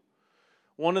speak to?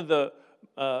 One of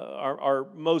our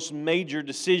most major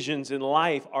decisions in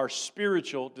life are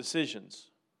spiritual decisions.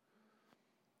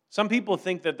 Some people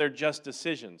think that they're just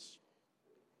decisions.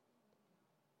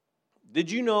 Did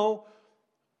you know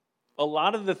a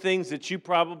lot of the things that you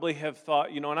probably have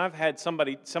thought, and I've had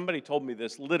somebody told me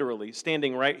this literally,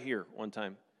 standing right here one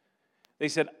time. They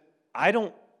said, I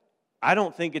don't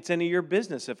think it's any of your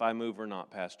business if I move or not,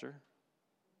 Pastor.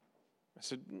 I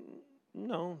said,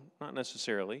 no, not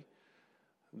necessarily.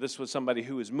 This was somebody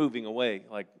who was moving away,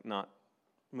 like not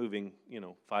moving,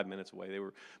 5 minutes away. They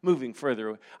were moving further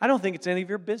away. I don't think it's any of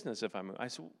your business if I move. I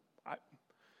said,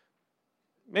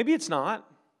 maybe it's not.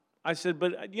 I said,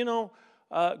 but,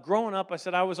 growing up, I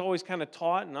said, I was always kind of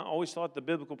taught, and I always thought the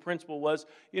biblical principle was,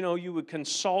 you would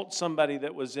consult somebody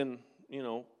that was in,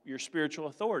 your spiritual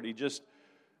authority. Just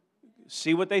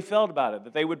see what they felt about it,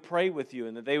 that they would pray with you,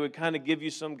 and that they would kind of give you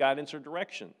some guidance or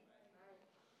direction.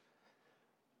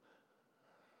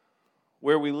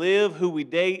 Where we live, who we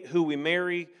date, who we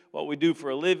marry, what we do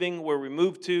for a living, where we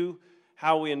move to,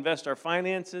 how we invest our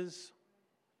finances.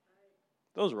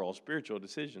 Those are all spiritual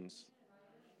decisions.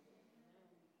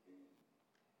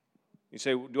 You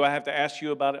say, do I have to ask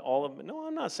you about it, all of them? No,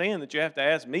 I'm not saying that you have to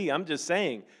ask me. I'm just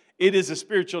saying it is a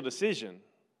spiritual decision.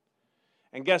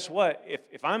 And guess what?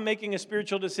 If I'm making a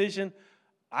spiritual decision,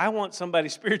 I want somebody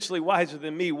spiritually wiser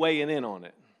than me weighing in on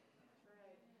it.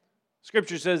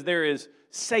 Scripture says there is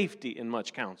safety in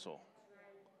much counsel.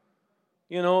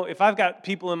 If I've got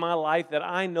people in my life that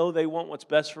I know they want what's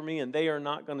best for me and they are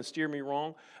not going to steer me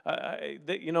wrong,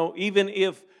 even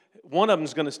if one of them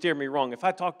is going to steer me wrong, if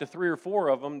I talk to 3 or 4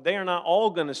 of them, they are not all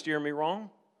going to steer me wrong.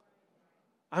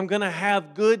 I'm going to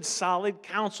have good, solid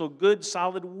counsel, good,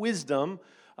 solid wisdom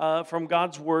from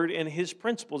God's Word and His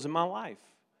principles in my life.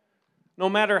 No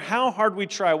matter how hard we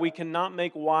try, we cannot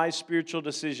make wise spiritual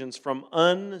decisions from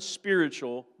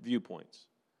unspiritual viewpoints.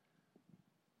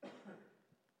 I'm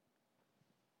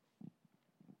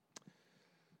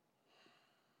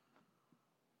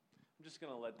just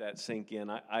going to let that sink in.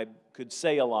 I could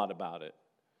say a lot about it.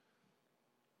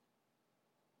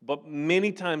 But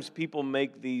many times people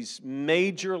make these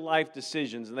major life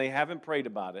decisions and they haven't prayed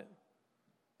about it.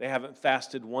 They haven't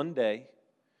fasted one day.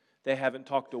 They haven't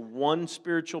talked to one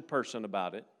spiritual person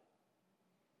about it.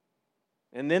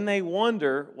 And then they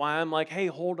wonder why I'm like, hey,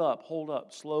 hold up,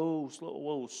 slow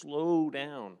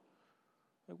down.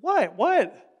 Like,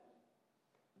 what?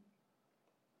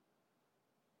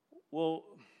 Well,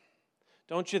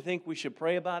 don't you think we should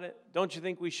pray about it? Don't you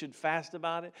think we should fast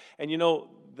about it? And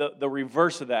the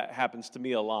reverse of that happens to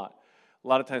me a lot. A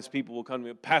lot of times people will come to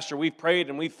me, Pastor, we've prayed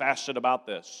and we've fasted about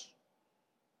this.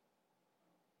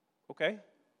 Okay.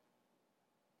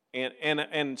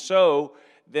 And so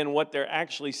then what they're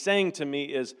actually saying to me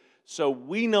is, so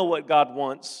we know what God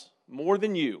wants more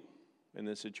than you in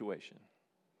this situation.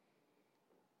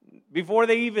 Before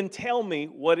they even tell me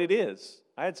what it is.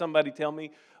 I had somebody tell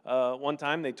me one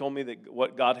time, they told me that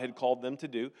what God had called them to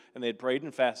do, and they had prayed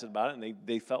and fasted about it, and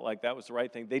they felt like that was the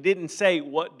right thing. They didn't say,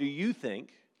 what do you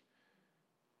think?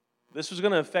 This was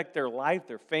going to affect their life,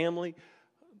 their family,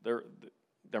 their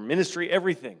ministry,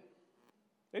 everything.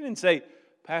 They didn't say,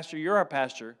 Pastor, you're our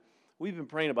pastor. We've been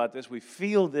praying about this. We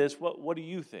feel this. What do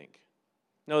you think?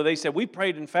 No, they said, we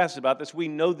prayed and fasted about this. We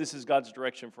know this is God's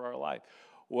direction for our life.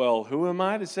 Well, who am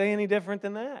I to say any different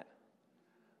than that?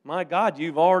 My God,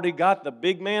 you've already got the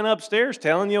big man upstairs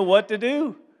telling you what to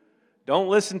do. Don't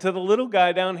listen to the little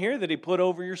guy down here that he put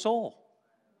over your soul.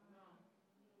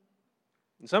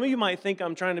 And some of you might think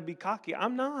I'm trying to be cocky.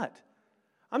 I'm not.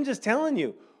 I'm just telling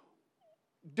you,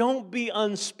 don't be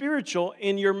unspiritual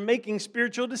in your making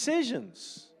spiritual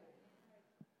decisions.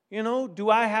 You know, do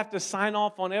I have to sign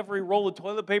off on every roll of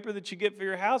toilet paper that you get for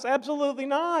your house? Absolutely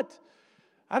not.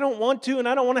 I don't want to, and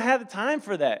I don't want to have the time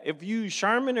for that. If you use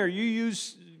Charmin or you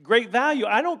use Great Value,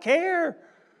 I don't care.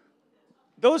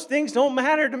 Those things don't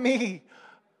matter to me.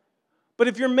 But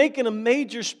if you're making a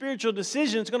major spiritual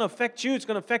decision, it's going to affect you, it's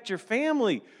going to affect your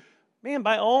family. Man,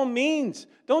 by all means,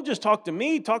 don't just talk to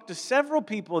me. Talk to several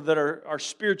people that are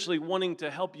spiritually wanting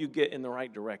to help you get in the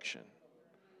right direction.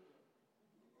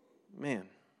 Man,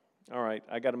 all right,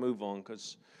 I got to move on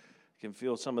because I can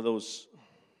feel some of those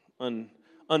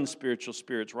unspiritual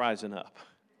spirits rising up.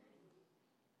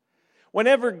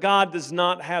 Whenever God does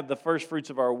not have the first fruits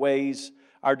of our ways,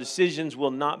 our decisions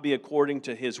will not be according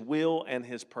to His will and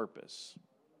His purpose.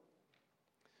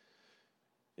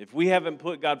 If we haven't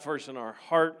put God first in our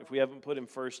heart, if we haven't put Him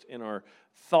first in our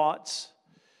thoughts,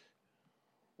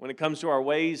 when it comes to our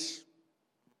ways,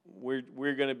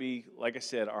 we're going to be, like I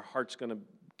said, our heart's going to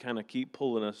kind of keep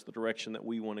pulling us the direction that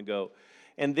we want to go.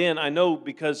 And then I know,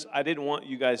 because I didn't want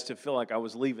you guys to feel like I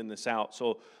was leaving this out,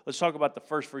 so let's talk about the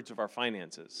first fruits of our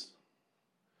finances.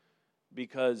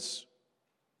 Because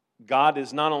God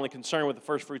is not only concerned with the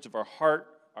first fruits of our heart,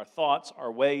 our thoughts,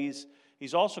 our ways,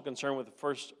 He's also concerned with the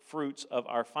first fruits of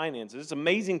our finances. It's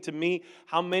amazing to me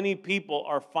how many people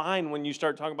are fine when you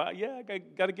start talking about, yeah,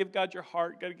 got to give God your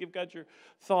heart, got to give God your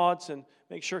thoughts and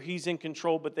make sure He's in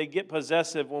control, but they get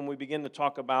possessive when we begin to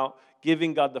talk about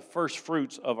giving God the first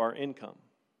fruits of our income.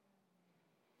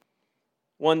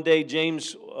 One day,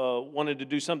 James wanted to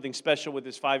do something special with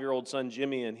his 5-year-old son,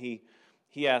 Jimmy, and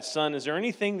he asked, son, is there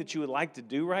anything that you would like to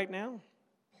do right now?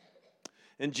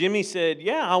 And Jimmy said,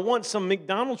 yeah, I want some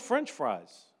McDonald's French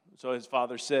fries. So his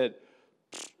father said,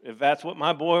 if that's what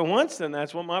my boy wants, then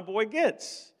that's what my boy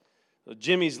gets. So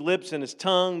Jimmy's lips and his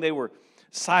tongue, they were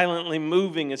silently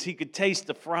moving as he could taste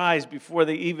the fries before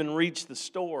they even reached the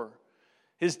store.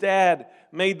 His dad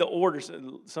made the order.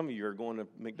 Some of you are going to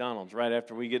McDonald's right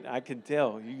after we get, I could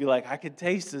tell. You're like, I could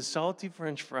taste the salty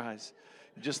French fries,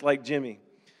 just like Jimmy.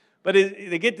 But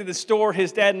they get to the store,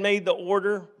 his dad made the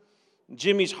order.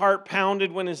 Jimmy's heart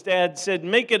pounded when his dad said,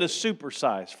 make it a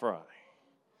supersized fry.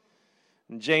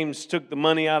 And James took the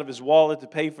money out of his wallet to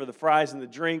pay for the fries and the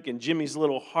drink, and Jimmy's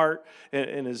little heart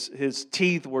and his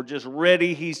teeth were just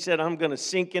ready. He said, I'm going to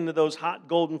sink into those hot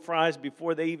golden fries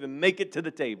before they even make it to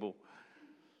the table.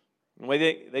 And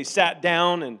they sat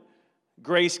down, and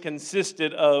grace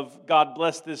consisted of, God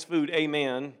bless this food,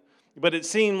 amen. But it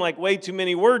seemed like way too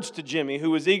many words to Jimmy,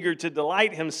 who was eager to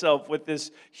delight himself with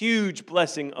this huge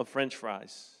blessing of French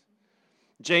fries.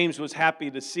 James was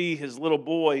happy to see his little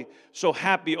boy so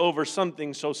happy over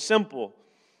something so simple.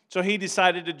 So he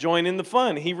decided to join in the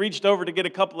fun. He reached over to get a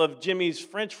couple of Jimmy's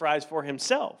French fries for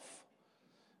himself.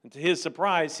 And to his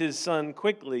surprise, his son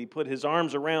quickly put his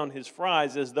arms around his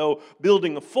fries as though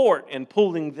building a fort and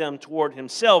pulling them toward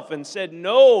himself and said,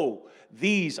 no,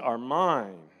 these are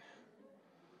mine.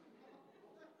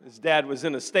 His dad was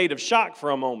in a state of shock for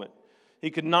a moment.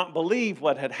 He could not believe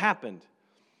what had happened.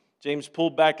 James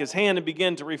pulled back his hand and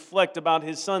began to reflect about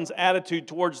his son's attitude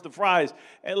towards the fries.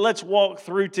 And let's walk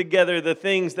through together the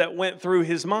things that went through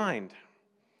his mind.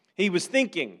 He was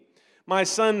thinking, my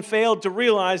son failed to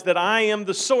realize that I am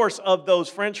the source of those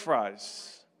French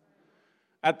fries.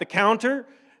 At the counter,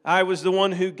 I was the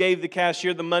one who gave the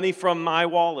cashier the money from my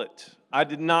wallet. I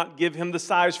did not give him the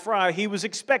size fry he was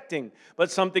expecting,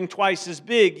 but something twice as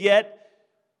big. Yet,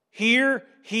 here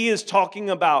he is talking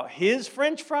about his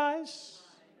French fries.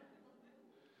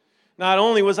 Not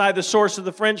only was I the source of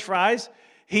the French fries,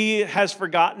 he has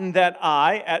forgotten that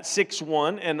I, at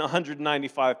 6'1" and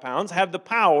 195 pounds, have the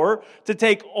power to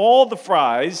take all the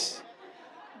fries,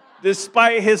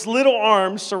 despite his little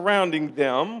arms surrounding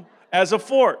them, as a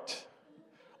fort.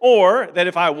 Or that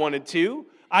if I wanted to,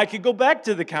 I could go back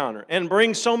to the counter and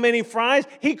bring so many fries,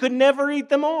 he could never eat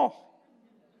them all.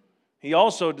 He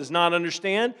also does not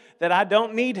understand that I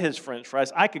don't need his French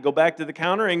fries. I could go back to the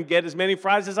counter and get as many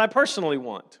fries as I personally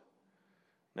want.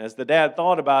 As the dad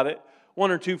thought about it,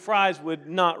 1 or 2 fries would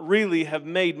not really have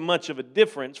made much of a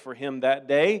difference for him that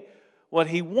day. What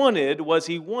he wanted was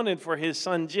for his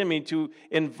son Jimmy to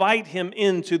invite him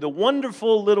into the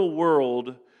wonderful little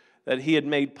world that he had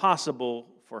made possible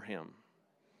for him.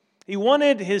 He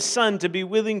wanted his son to be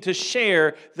willing to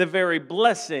share the very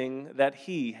blessing that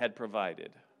he had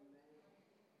provided.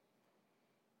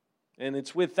 And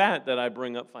it's with that I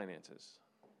bring up finances.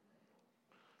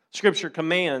 Scripture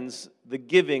commands the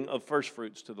giving of first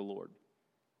fruits to the Lord.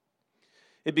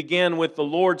 It began with the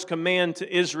Lord's command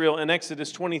to Israel in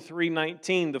Exodus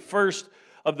 23:19. The first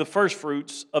of the first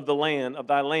fruits of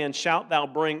thy land shalt thou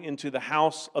bring into the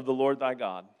house of the Lord thy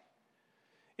God.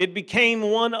 It became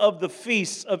one of the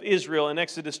feasts of Israel in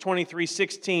Exodus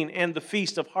 23:16, and the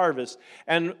feast of harvest,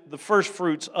 and the first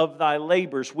fruits of thy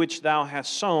labors which thou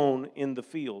hast sown in the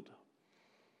field.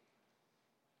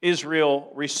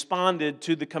 Israel responded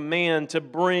to the command to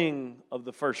bring of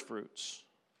the first fruits.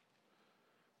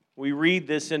 We read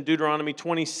this in Deuteronomy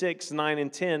 26:9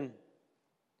 and 10.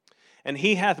 And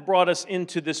he hath brought us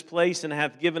into this place, and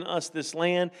hath given us this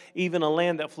land, even a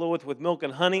land that floweth with milk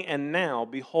and honey. And now,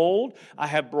 behold, I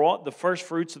have brought the first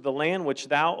fruits of the land, which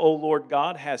thou, O Lord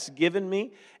God, hast given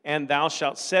me, and thou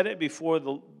shalt set it before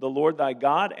the Lord thy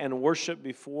God, and worship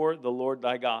before the Lord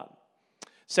thy God.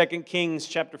 2 Kings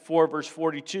chapter 4, verse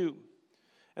 42.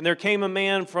 And there came a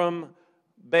man from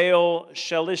Baal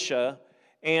Shalisha,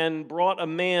 and brought a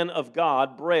man of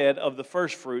God bread of the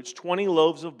first fruits, 20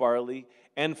 loaves of barley,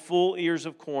 and full ears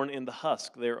of corn in the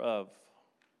husk thereof.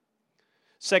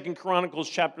 2 Chronicles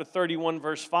chapter 31,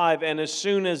 verse 5, and as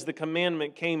soon as the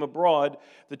commandment came abroad,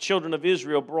 the children of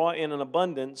Israel brought in an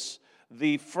abundance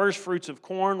the first fruits of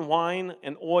corn, wine,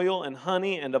 and oil, and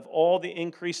honey, and of all the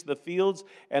increase of the fields,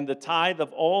 and the tithe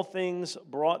of all things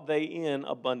brought they in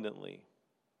abundantly.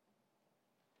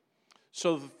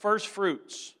 So the first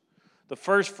fruits, the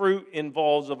first fruit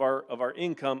involves of our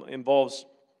income involves,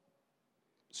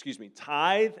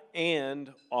 tithe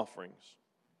and offerings.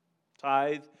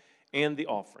 Tithe and the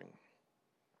offering.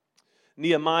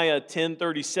 Nehemiah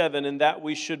 10:37, and that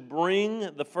we should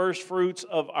bring the first fruits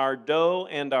of our dough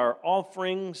and our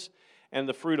offerings, and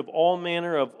the fruit of all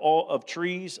manner of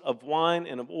trees, of wine,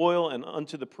 and of oil, and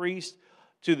unto the priest,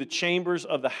 to the chambers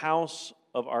of the house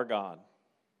of our God.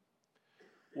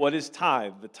 What is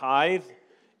tithe? The tithe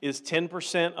is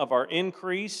 10% of our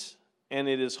increase, and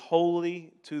it is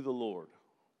holy to the Lord.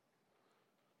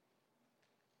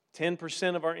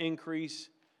 10% of our increase,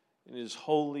 and it is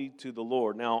holy to the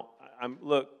Lord. Now,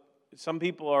 look, some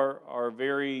people are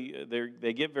very,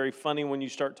 they get very funny when you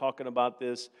start talking about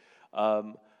this.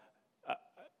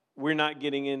 We're not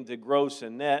getting into gross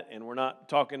and net, and we're not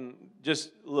talking,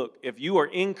 just look, if you are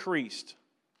increased,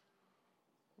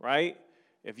 right?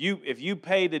 If you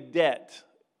paid a debt,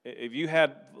 if you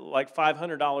had like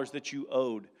 $500 that you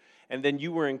owed, and then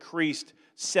you were increased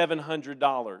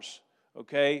 $700,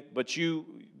 okay? But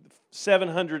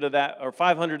 700 of that, or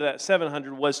 500 of that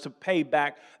 700 was to pay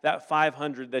back that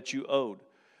 500 that you owed.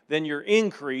 Then your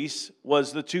increase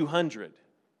was the 200.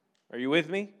 Are you with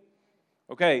me?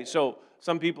 Okay, so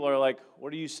some people are like,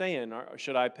 what are you saying?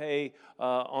 Should I pay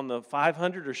on the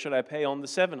 500 or should I pay on the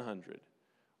 700?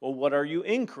 Well, what are you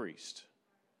increased?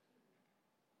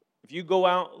 If you go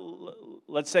out,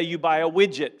 let's say you buy a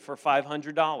widget for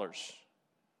 $500,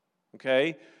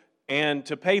 okay? And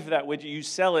to pay for that widget, you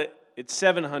sell it, it's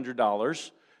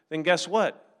 $700, then guess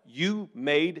what? You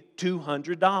made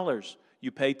 $200.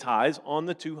 You pay tithes on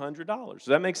the $200. Does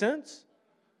that make sense?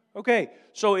 Okay,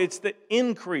 so it's the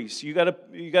increase. You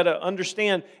gotta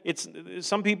understand. It's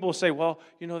some people say, well,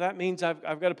 that means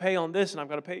I've got to pay on this and I've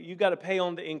got to pay. You got to pay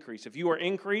on the increase. If you are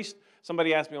increased,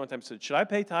 somebody asked me one time, said, should I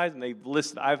pay tithes? And they've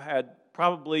listed. I've had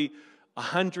probably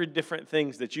 100 different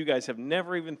things that you guys have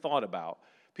never even thought about.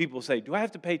 People say, do I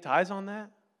have to pay tithes on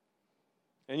that?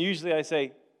 And usually I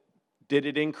say, did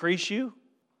it increase you?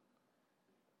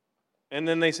 And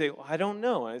then they say, well, I don't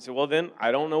know. And I say, well, then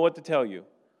I don't know what to tell you.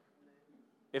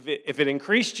 If it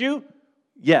increased you,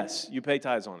 yes, you pay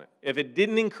tithes on it. If it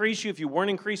didn't increase you, if you weren't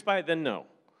increased by it, then no.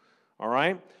 All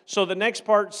right? So the next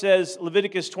part says,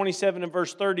 Leviticus 27 and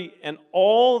verse 30, and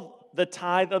all the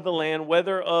tithe of the land,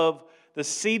 whether of the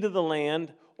seed of the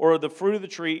land or of the fruit of the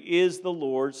tree, is the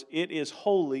Lord's. It is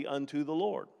holy unto the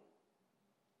Lord.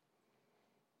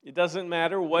 It doesn't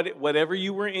matter whatever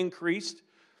you were increased.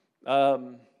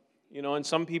 And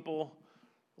some people,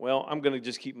 well, I'm going to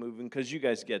just keep moving because you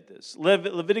guys get this.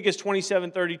 Leviticus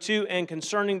 27:32, and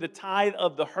concerning the tithe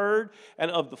of the herd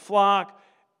and of the flock,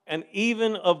 and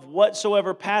even of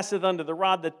whatsoever passeth under the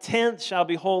rod, the 10th shall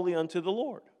be holy unto the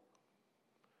Lord.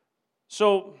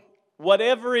 So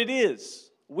whatever it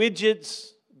is,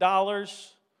 widgets,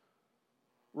 dollars,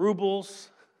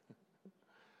 rubles,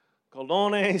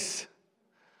 colones,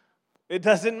 it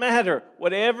doesn't matter.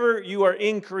 Whatever you are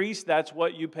increased, that's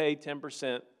what you pay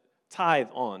 10% tithe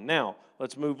on. Now,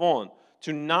 let's move on.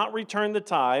 To not return the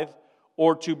tithe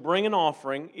or to bring an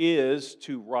offering is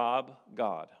to rob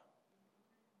God.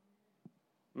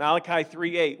 Malachi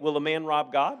 3:8, will a man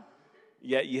rob God?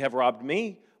 Yet ye have robbed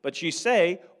me. But ye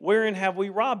say, wherein have we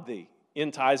robbed thee? In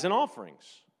tithes and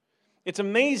offerings. It's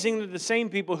amazing that the same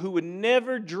people who would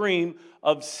never dream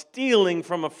of stealing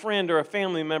from a friend or a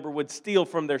family member would steal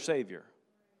from their Savior.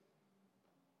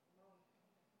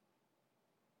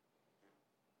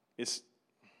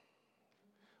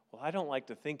 Well, I don't like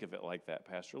to think of it like that,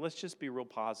 Pastor. Let's just be real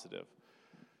positive.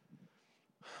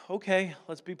 Okay,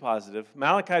 let's be positive.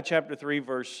 Malachi chapter 3,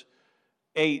 verse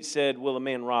 8 said, will a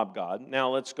man rob God? Now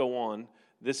let's go on.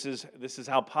 This is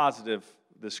how positive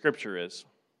the Scripture is.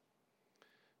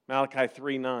 Malachi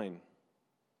 3:9.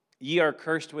 Ye are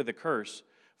cursed with a curse,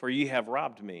 for ye have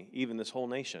robbed me, even this whole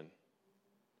nation.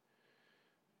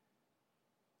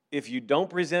 If you don't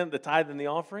present the tithe and the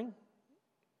offering,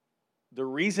 the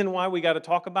reason why we got to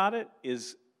talk about it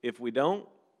is if we don't,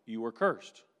 you are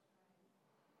cursed.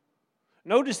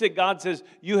 Notice that God says,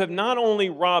 you have not only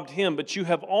robbed him, but you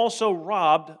have also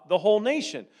robbed the whole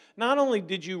nation. Not only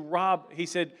did you rob, he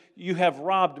said, you have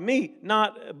robbed me,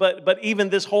 but even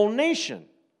this whole nation.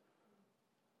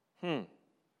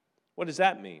 What does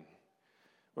that mean?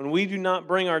 When we do not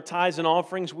bring our tithes and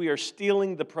offerings, we are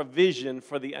stealing the provision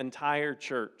for the entire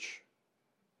church.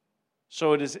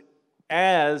 So it is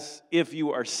as if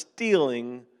you are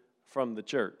stealing from the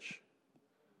church.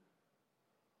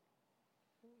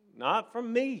 Not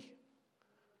from me,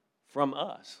 from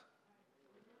us.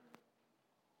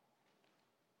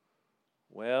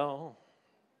 Well,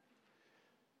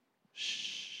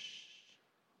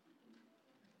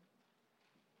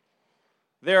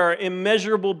 there are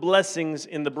immeasurable blessings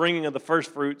in the bringing of the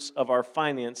first fruits of our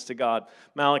finance to God.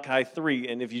 Malachi 3,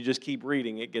 and if you just keep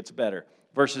reading, it gets better.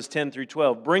 Verses 10 through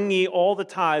 12. Bring ye all the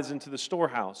tithes into the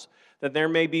storehouse, that there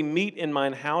may be meat in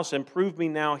mine house, and prove me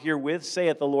now herewith,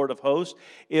 saith the Lord of hosts,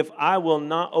 if I will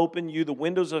not open you the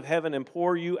windows of heaven and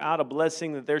pour you out a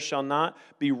blessing, that there shall not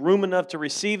be room enough to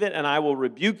receive it, and I will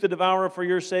rebuke the devourer for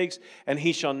your sakes, and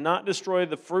he shall not destroy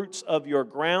the fruits of your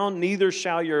ground, neither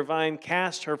shall your vine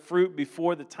cast her fruit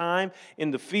before the time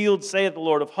in the field, saith the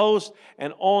Lord of hosts,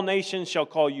 and all nations shall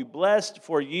call you blessed,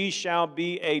 for ye shall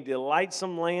be a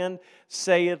delightsome land,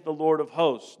 saith the Lord of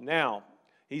hosts. Now,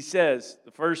 he says,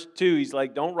 the first two, he's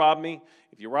like, don't rob me.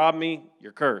 If you rob me,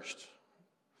 you're cursed.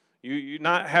 You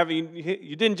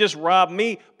didn't just rob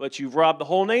me, but you've robbed the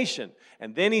whole nation.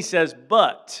 And then he says,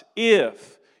 but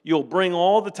if you'll bring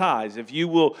all the tithes, if you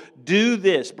will do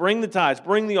this, bring the tithes,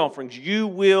 bring the offerings, you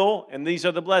will, and these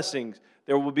are the blessings,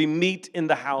 there will be meat in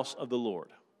the house of the Lord.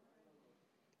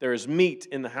 There is meat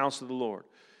in the house of the Lord.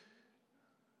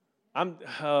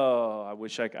 I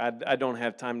wish I don't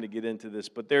have time to get into this,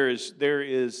 but there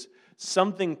is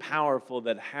something powerful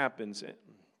that happens.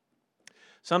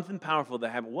 Something powerful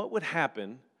that happens. What would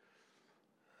happen?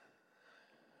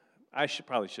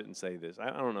 Probably shouldn't say this. I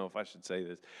don't know if I should say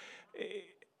this.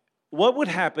 What would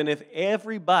happen if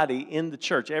everybody in the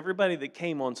church, everybody that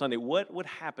came on Sunday, what would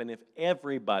happen if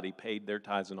everybody paid their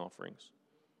tithes and offerings?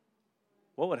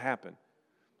 What would happen?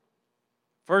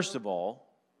 First of all,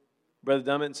 Brother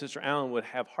Dummett and Sister Allen would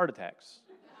have heart attacks.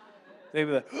 They'd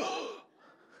be like,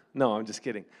 no, I'm just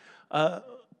kidding.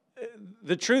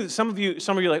 The truth, some of you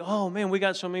are like, oh man, we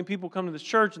got so many people come to this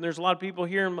church, and there's a lot of people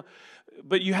here.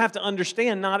 But you have to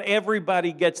understand, not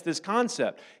everybody gets this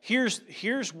concept.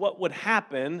 Here's what would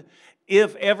happen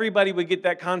if everybody would get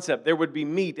that concept. There would be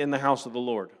meat in the house of the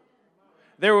Lord.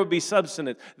 There would be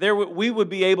substance. We would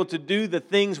be able to do the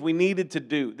things we needed to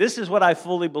do. This is what I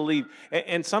fully believe.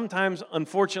 And sometimes,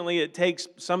 unfortunately, it takes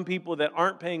some people that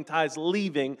aren't paying tithes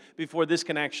leaving before this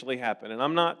can actually happen. And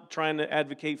I'm not trying to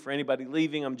advocate for anybody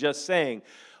leaving. I'm just saying,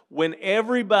 when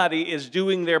everybody is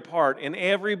doing their part and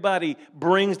everybody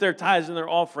brings their tithes and their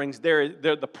offerings,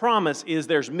 the promise is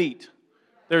there's meat.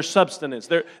 There's substance.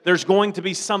 There's going to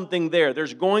be something there.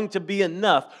 There's going to be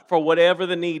enough for whatever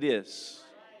the need is.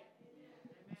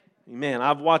 Man,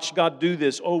 I've watched God do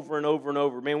this over and over and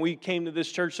over. Man, we came to this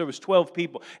church, there was 12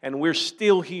 people, and we're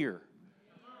still here.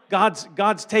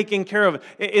 God's taking care of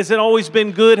it. Has it always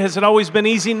been good? Has it always been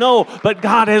easy? No, but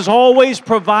God has always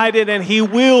provided, and He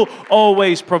will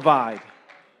always provide.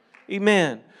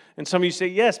 Amen. And some of you say,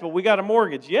 yes, but we got a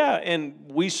mortgage. Yeah, and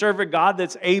we serve a God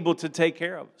that's able to take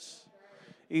care of us.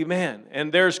 Amen.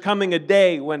 And there's coming a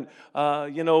day when,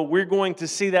 we're going to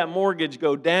see that mortgage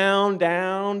go down,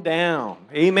 down, down.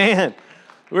 Amen.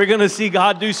 We're going to see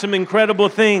God do some incredible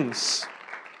things.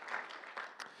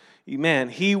 Amen.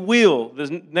 He will.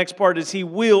 The next part is He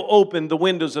will open the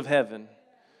windows of heaven.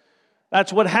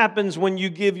 That's what happens when you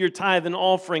give your tithe and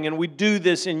offering, and we do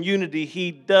this in unity. He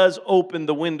does open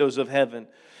the windows of heaven.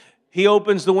 He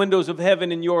opens the windows of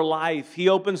heaven in your life. He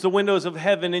opens the windows of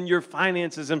heaven in your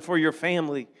finances and for your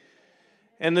family.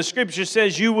 And the scripture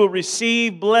says you will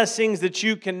receive blessings that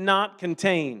you cannot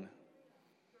contain.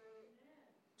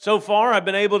 So far, I've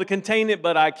been able to contain it,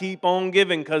 but I keep on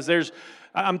giving because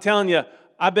I'm telling you,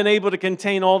 I've been able to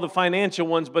contain all the financial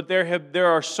ones, but there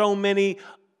are so many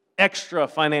extra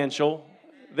financial.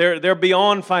 They're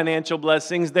beyond financial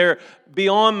blessings. They're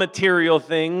beyond material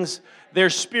things. They're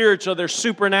spiritual. They're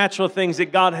supernatural things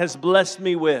that God has blessed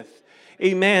me with.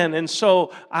 Amen. And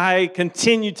so I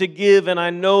continue to give, and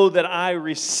I know that I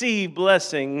receive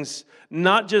blessings,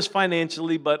 not just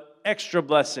financially, but extra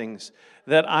blessings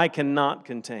that I cannot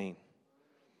contain.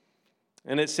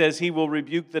 And it says He will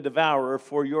rebuke the devourer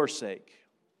for your sake.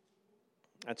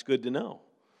 That's good to know.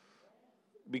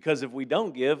 Because if we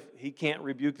don't give, He can't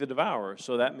rebuke the devourer.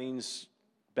 So that means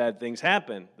bad things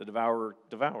happen. The devourer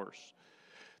devours.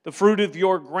 The fruit of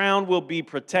your ground will be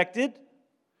protected.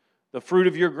 The fruit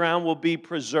of your ground will be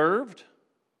preserved.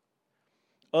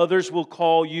 Others will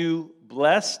call you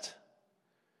blessed,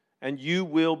 and you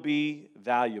will be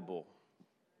valuable.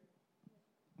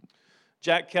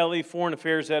 Jack Kelly, Foreign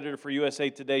Affairs Editor for USA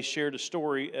Today, shared a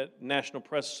story at National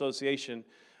Press Association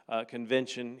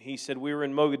convention. He said, we were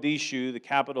in Mogadishu, the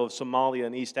capital of Somalia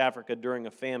in East Africa, during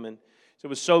a famine. So it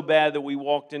was so bad that we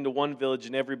walked into one village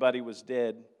and everybody was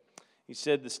dead. He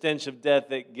said the stench of death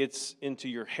that gets into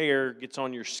your hair, gets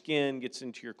on your skin, gets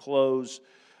into your clothes,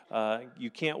 you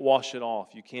can't wash it off.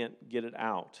 You can't get it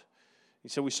out. He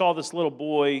said, we saw this little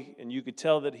boy, and you could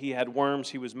tell that he had worms.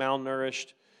 He was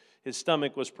malnourished. His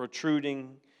stomach was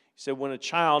protruding. He said, when a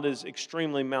child is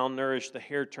extremely malnourished, the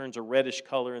hair turns a reddish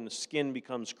color and the skin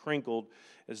becomes crinkled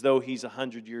as though he's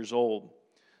 100 years old. He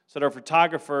said, our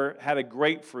photographer had a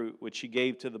grapefruit, which he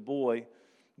gave to the boy.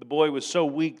 The boy was so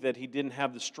weak that he didn't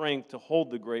have the strength to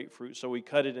hold the grapefruit, so we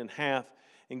cut it in half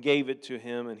and gave it to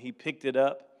him, and he picked it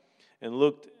up and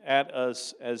looked at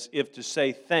us as if to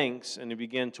say thanks, and he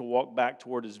began to walk back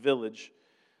toward his village.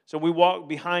 So we walked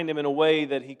behind him in a way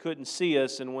that he couldn't see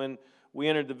us, and when we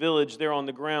entered the village, there on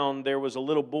the ground, there was a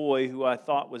little boy who I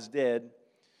thought was dead.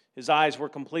 His eyes were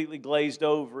completely glazed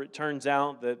over. It turns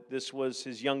out that this was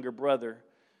his younger brother.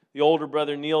 The older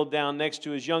brother kneeled down next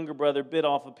to his younger brother, bit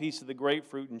off a piece of the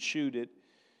grapefruit and chewed it.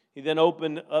 He then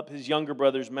opened up his younger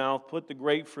brother's mouth, put the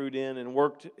grapefruit in, and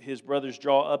worked his brother's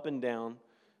jaw up and down.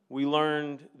 We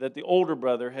learned that the older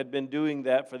brother had been doing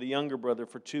that for the younger brother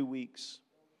for 2 weeks.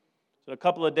 So a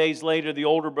couple of days later, the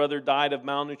older brother died of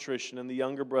malnutrition and the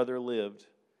younger brother lived.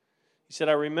 He said,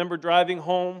 I remember driving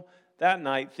home that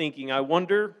night thinking, I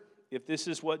wonder if this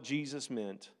is what Jesus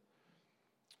meant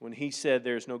when He said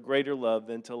there's no greater love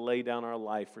than to lay down our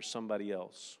life for somebody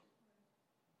else.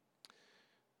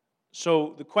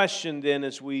 So the question then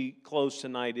as we close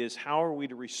tonight is, how are we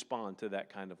to respond to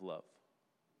that kind of love?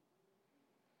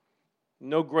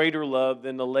 No greater love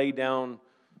than to lay down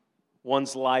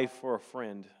one's life for a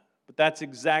friend. But that's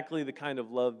exactly the kind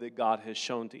of love that God has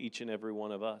shown to each and every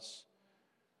one of us.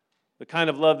 The kind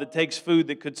of love that takes food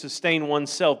that could sustain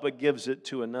oneself but gives it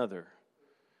to another.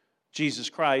 Jesus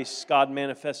Christ, God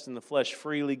manifest in the flesh,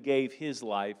 freely gave His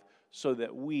life so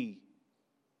that we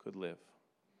could live.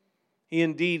 He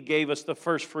indeed gave us the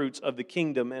first fruits of the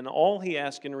kingdom, and all He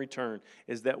asks in return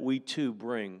is that we too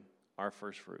bring our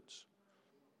first fruits.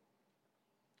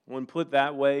 When put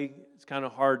that way, it's kind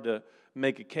of hard to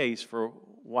make a case for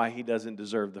why He doesn't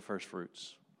deserve the first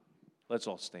fruits. Let's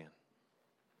all stand.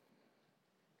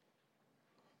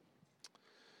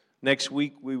 Next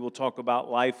week, we will talk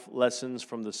about life lessons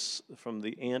from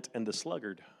the ant and the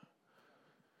sluggard.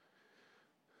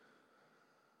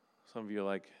 Some of you are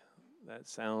like, that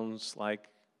sounds like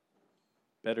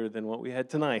better than what we had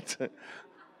tonight.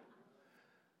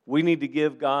 We need to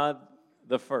give God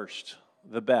the first,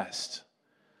 the best.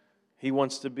 He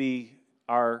wants to be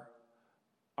our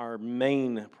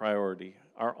main priority,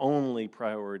 our only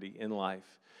priority in life.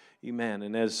 Amen.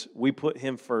 And as we put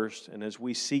Him first, and as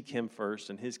we seek Him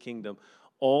first and His kingdom,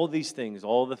 all these things,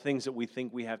 all the things that we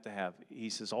think we have to have,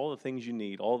 He says, all the things you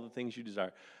need, all the things you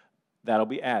desire, that'll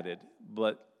be added,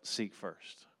 but seek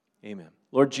first. Amen.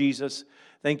 Lord Jesus,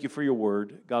 thank You for Your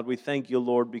word. God, we thank You,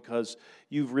 Lord, because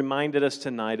You've reminded us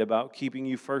tonight about keeping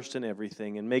You first in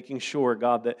everything and making sure,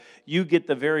 God, that You get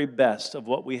the very best of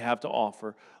what we have to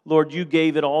offer. Lord, You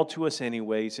gave it all to us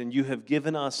anyways, and You have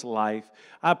given us life.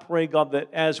 I pray, God, that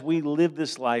as we live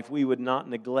this life, we would not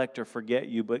neglect or forget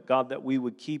You, but, God, that we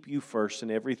would keep You first in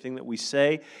everything that we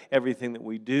say, everything that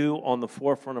we do, on the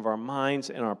forefront of our minds,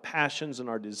 and our passions and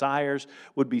our desires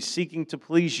would be seeking to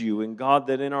please You. And, God,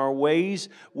 that in our ways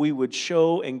ways we would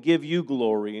show and give you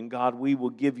glory. And God, we will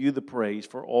give you the praise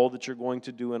for all that you're going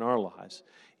to do in our lives.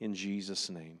 In Jesus'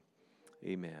 name,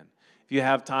 amen. If you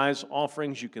have tithes,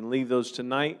 offerings, you can leave those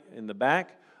tonight in the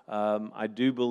back. I do believe